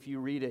promise you, if you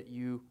read it,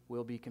 you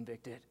will be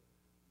convicted.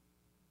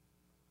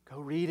 Go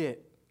read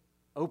it.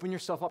 Open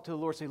yourself up to the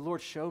Lord. Say,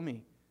 Lord, show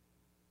me.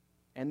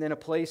 And then a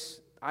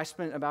place, I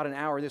spent about an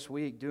hour this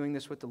week doing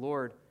this with the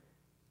Lord.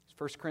 It's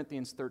 1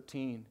 Corinthians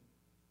 13,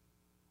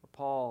 where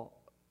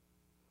Paul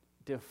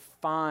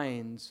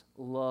defines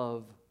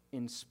love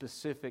in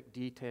specific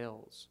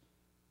details.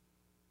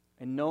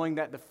 And knowing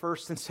that the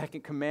first and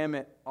second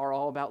commandment are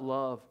all about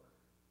love,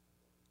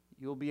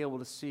 you'll be able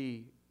to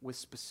see with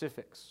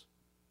specifics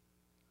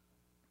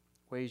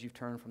ways you've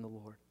turned from the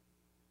Lord.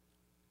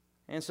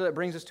 And so that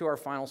brings us to our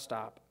final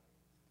stop.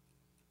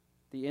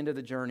 The end of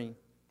the journey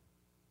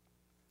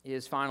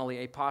is finally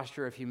a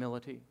posture of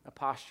humility, a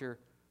posture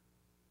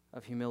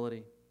of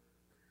humility.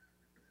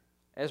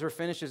 Ezra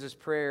finishes his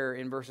prayer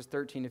in verses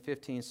 13 to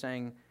 15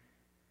 saying,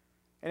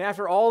 and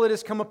after all that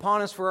has come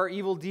upon us for our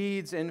evil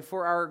deeds and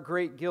for our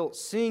great guilt,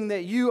 seeing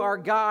that you, our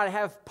God,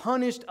 have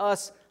punished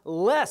us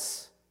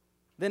less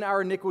than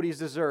our iniquities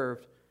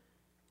deserved,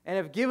 and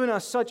have given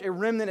us such a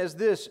remnant as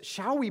this,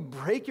 shall we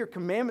break your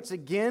commandments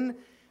again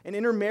and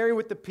intermarry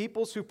with the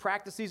peoples who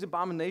practice these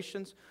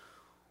abominations?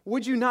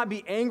 Would you not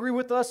be angry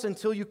with us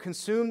until you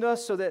consumed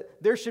us, so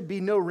that there should be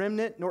no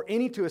remnant, nor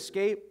any to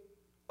escape?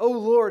 O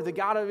Lord, the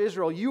God of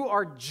Israel, you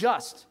are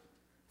just.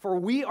 For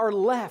we are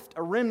left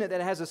a remnant that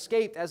has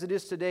escaped as it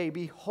is today.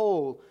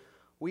 Behold,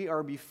 we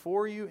are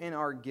before you in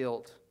our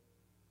guilt,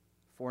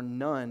 for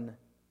none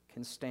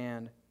can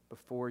stand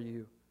before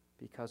you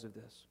because of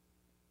this.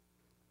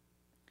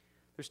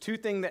 There's two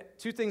things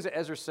that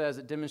Ezra says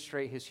that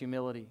demonstrate his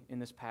humility in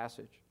this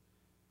passage.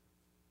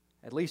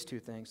 At least two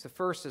things. The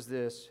first is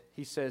this.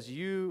 He says,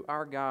 you,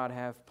 our God,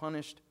 have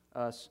punished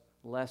us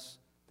less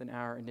than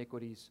our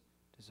iniquities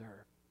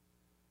deserve.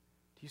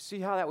 Do you see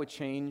how that would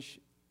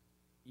change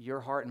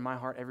your heart and my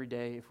heart every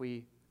day if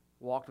we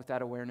walked with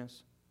that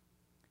awareness?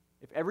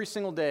 If every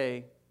single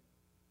day,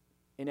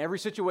 in every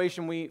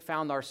situation we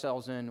found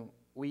ourselves in,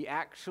 we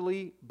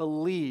actually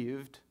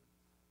believed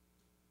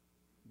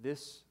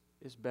this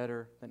is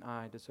better than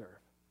I deserve.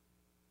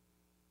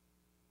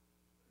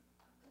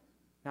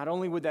 Not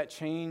only would that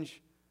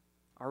change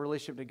our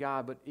relationship to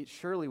God, but it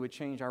surely would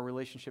change our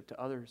relationship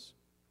to others.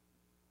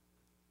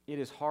 It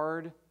is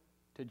hard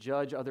to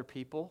judge other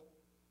people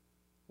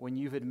when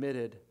you've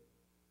admitted,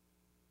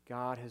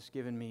 God has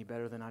given me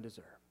better than I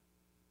deserve.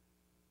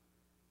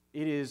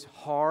 It is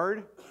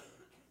hard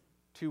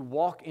to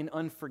walk in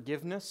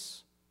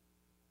unforgiveness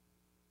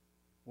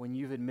when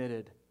you've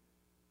admitted,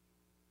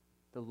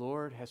 the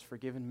Lord has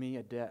forgiven me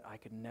a debt I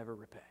could never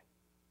repay.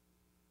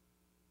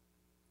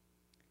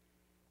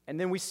 And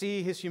then we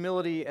see his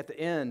humility at the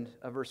end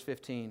of verse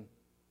 15,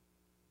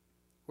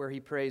 where he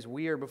prays,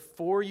 we are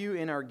before you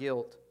in our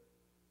guilt,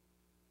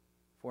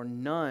 for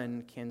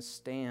none can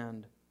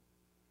stand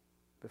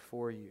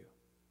before you.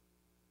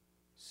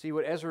 See,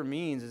 what Ezra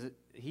means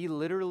he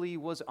literally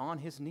was on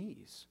his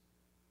knees.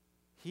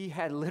 He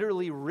had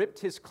literally ripped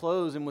his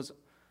clothes and was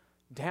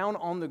down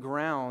on the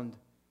ground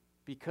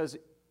because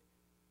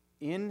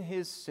in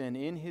his sin,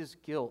 in his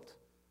guilt,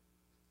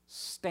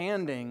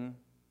 standing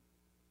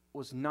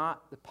was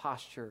not the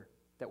posture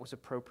that was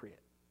appropriate.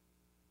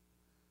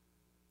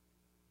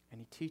 And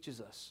he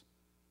teaches us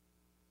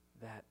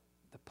that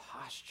the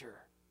posture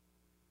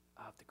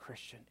of the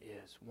Christian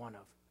is one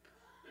of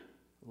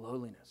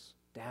lowliness,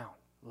 down,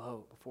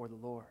 low before the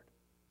Lord.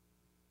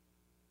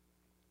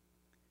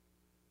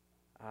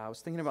 I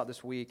was thinking about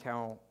this week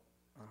how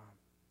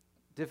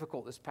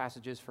difficult this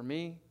passage is for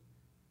me.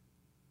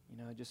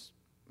 Just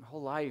my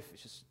whole life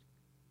is just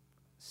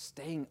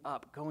staying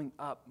up, going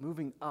up,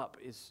 moving up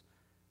is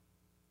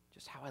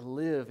just how I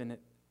live. And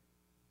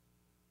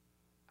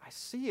I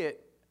see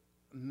it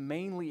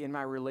mainly in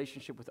my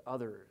relationship with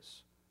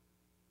others,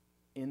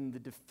 in the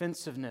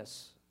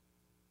defensiveness,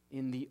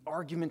 in the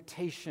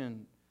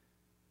argumentation,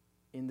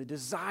 in the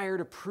desire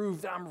to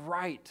prove that I'm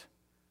right.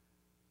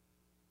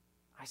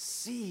 I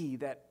see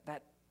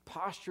that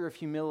posture of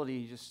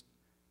humility just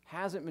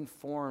hasn't been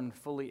formed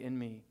fully in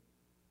me.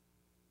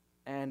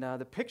 And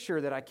the picture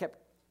that I kept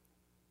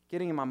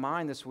getting in my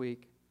mind this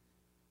week,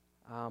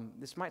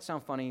 this might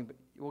sound funny, but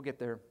we'll get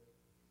there.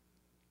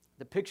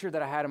 The picture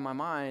that I had in my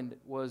mind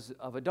was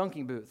of a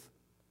donkey booth.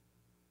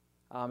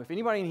 If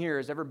anybody in here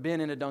has ever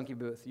been in a donkey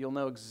booth, you'll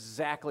know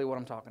exactly what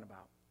I'm talking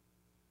about.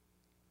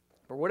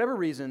 For whatever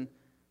reason,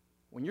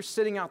 when you're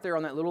sitting out there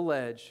on that little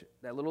ledge,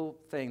 that little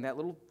thing, that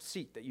little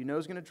seat that you know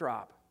is going to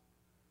drop,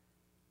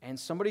 and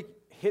somebody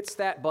hits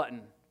that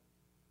button,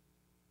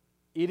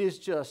 it is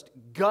just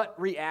gut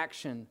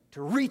reaction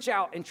to reach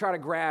out and try to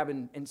grab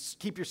and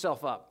keep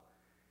yourself up.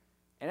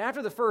 And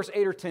after the first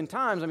 8 or 10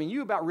 times,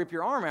 you about rip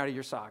your arm out of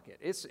your socket.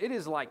 It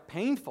is like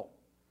painful.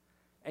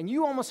 And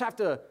you almost have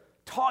to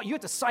you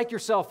have to psych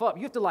yourself up.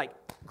 You have to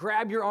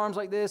grab your arms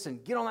like this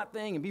and get on that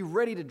thing and be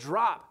ready to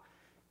drop,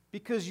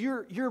 because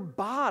your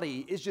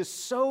body is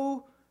just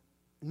so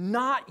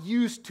not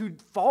used to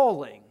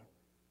falling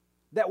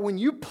that when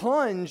you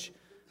plunge,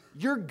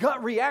 your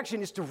gut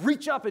reaction is to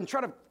reach up and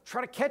try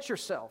to catch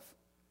yourself.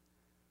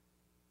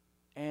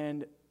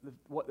 And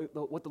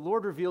what the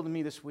Lord revealed to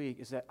me this week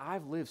is that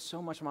I've lived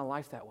so much of my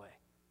life that way.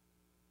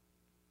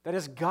 That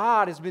as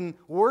God has been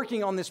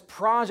working on this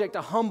project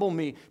to humble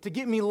me, to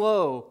get me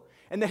low,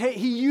 and that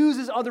He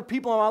uses other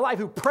people in my life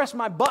who press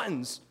my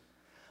buttons.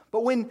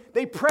 But when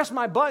they press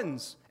my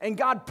buttons and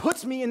God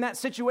puts me in that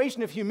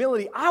situation of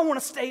humility, I want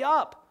to stay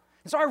up.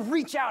 And so I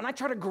reach out and I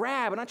try to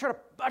grab and I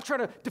try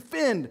to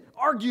defend,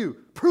 argue,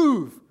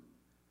 prove.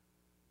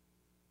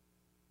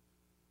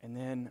 And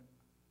then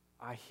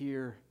I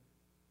hear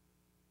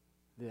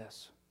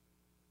this: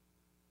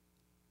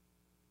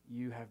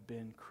 you have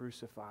been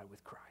crucified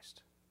with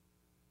Christ.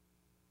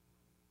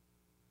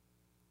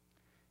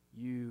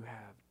 You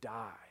have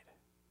died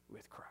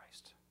with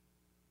Christ.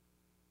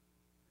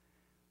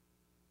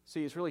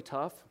 See, it's really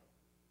tough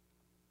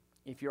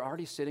if you're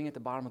already sitting at the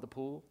bottom of the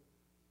pool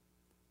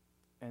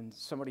and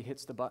somebody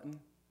hits the button.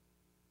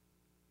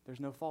 There's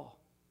no fall.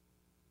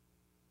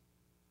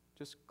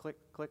 Just click,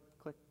 click,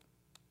 click.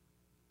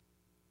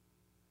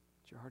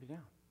 But you're already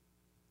down.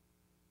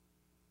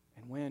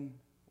 And when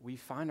we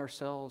find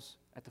ourselves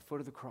at the foot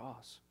of the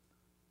cross,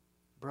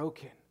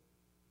 broken,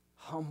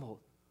 humbled,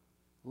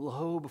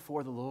 low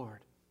before the Lord,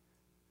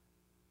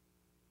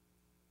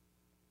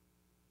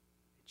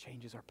 it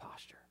changes our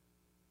posture.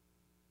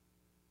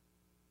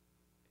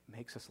 It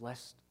makes us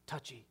less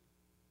touchy,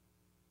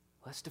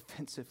 less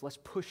defensive, less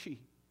pushy,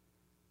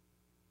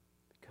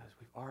 because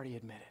we've already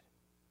admitted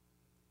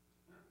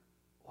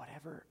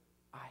whatever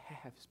I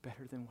have is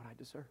better than what I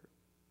deserve.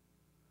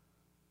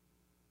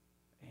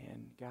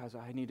 And guys,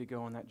 I need to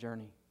go on that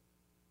journey.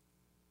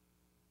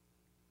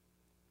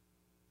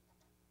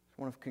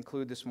 I want to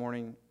conclude this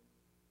morning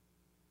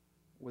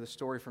with a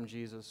story from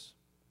Jesus.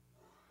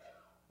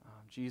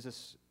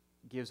 Jesus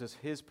gives us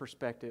his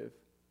perspective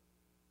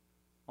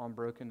on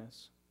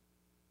brokenness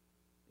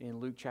in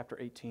Luke chapter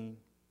 18.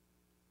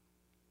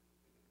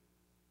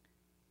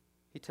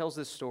 He tells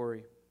this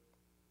story.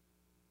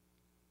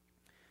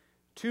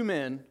 2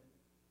 men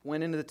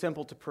went into the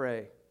temple to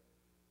pray.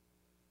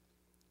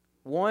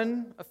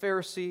 One a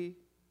Pharisee,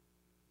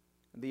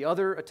 the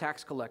other a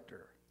tax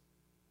collector.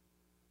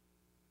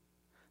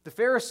 The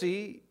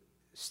Pharisee,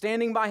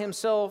 standing by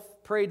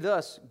himself, prayed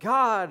thus: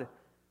 God,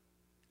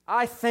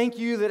 I thank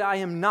you that I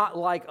am not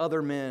like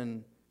other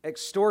men,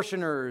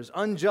 extortioners,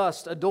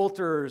 unjust,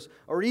 adulterers,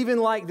 or even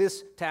like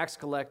this tax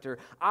collector.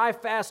 I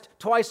fast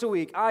twice a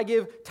week. I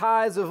give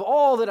tithes of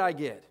all that I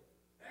get.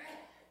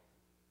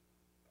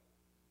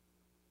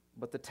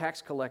 But the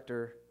tax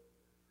collector,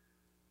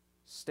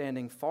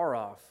 standing far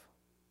off,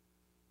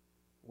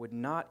 would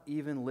not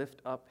even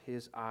lift up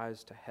his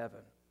eyes to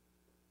heaven,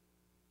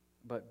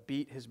 but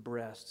beat his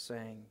breast,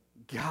 saying,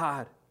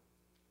 God,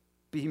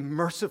 be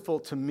merciful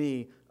to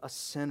me, a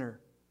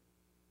sinner.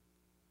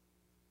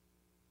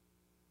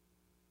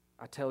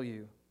 I tell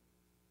you,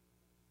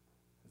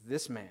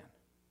 this man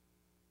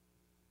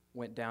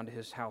went down to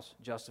his house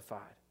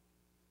justified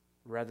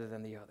rather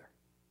than the other.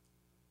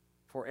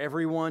 For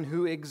everyone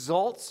who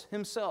exalts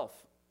himself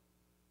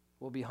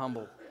will be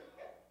humbled,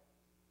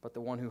 but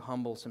the one who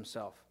humbles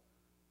himself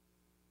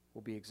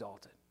will be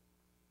exalted.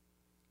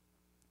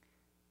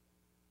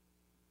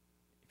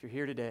 If you're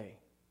here today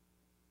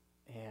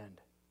and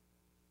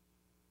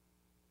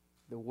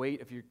the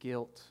weight of your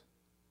guilt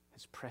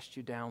has pressed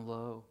you down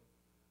low,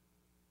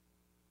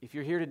 if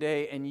you're here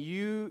today and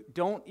you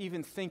don't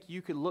even think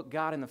you could look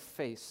God in the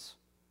face,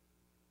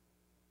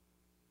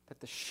 that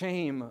the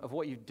shame of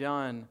what you've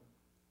done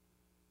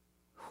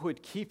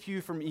would keep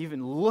you from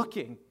even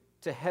looking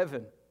to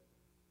heaven,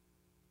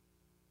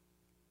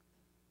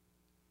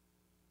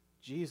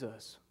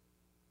 Jesus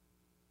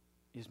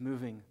is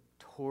moving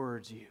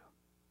towards you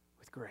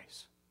with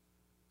grace.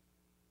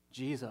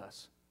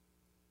 Jesus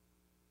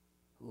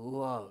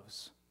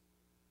loves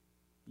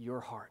your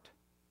heart.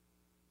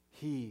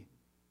 He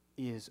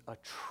is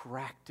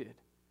attracted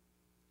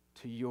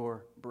to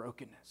your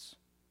brokenness.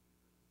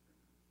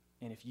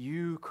 And if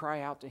you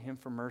cry out to Him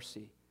for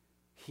mercy,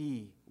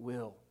 He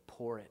will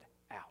pour it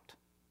out.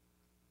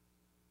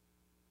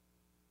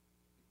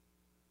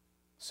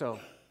 So,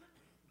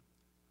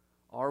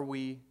 are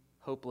we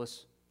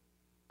hopeless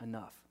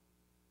enough?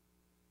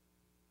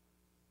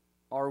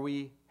 Are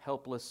we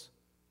helpless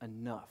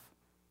enough?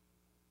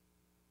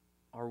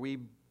 Are we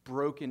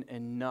broken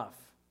enough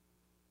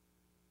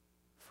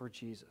for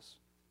Jesus?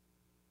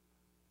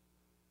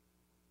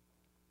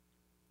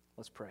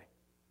 Let's pray.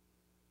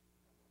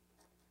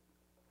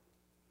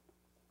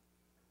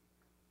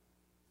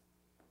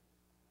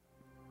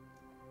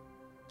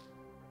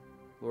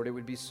 Lord, it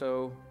would be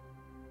so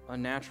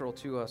unnatural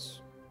to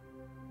us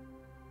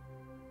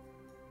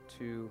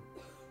to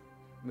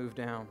move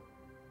down.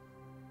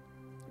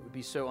 It would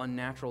be so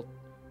unnatural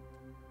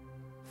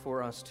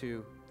for us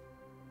to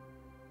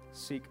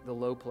seek the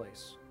low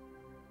place.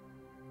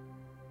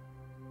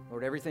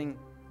 Lord, everything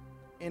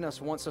in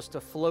us wants us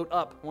to float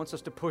up, wants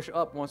us to push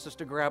up, wants us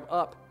to grab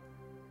up.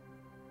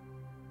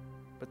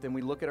 But then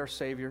we look at our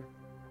Savior.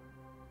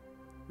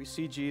 We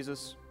see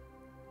Jesus,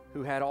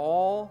 who had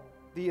all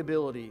the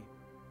ability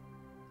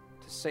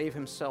to save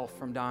Himself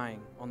from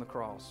dying on the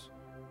cross.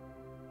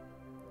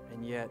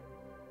 And yet,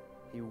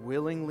 He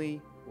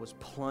willingly was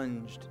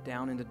plunged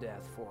down into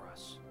death for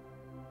us.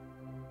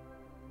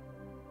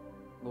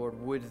 Lord,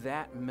 would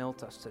that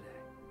melt us today?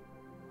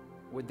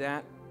 Would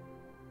that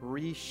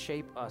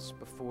reshape us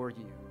before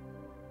You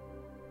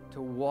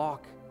to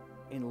walk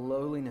in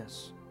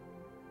lowliness,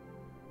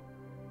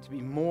 to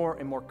be more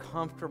and more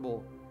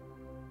comfortable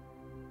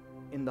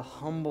in the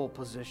humble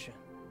position,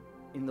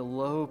 in the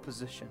low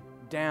position,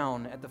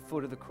 down at the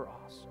foot of the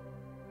cross.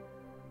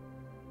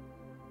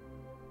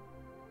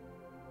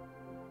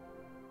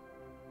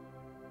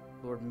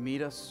 Lord,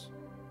 meet us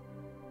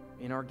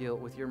in our guilt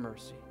with Your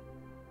mercy.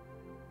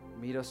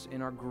 Meet us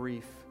in our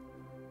grief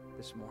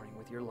this morning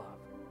with Your love.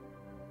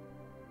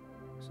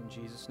 It's in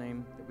Jesus'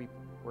 name that we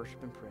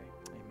worship and pray.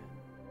 Amen.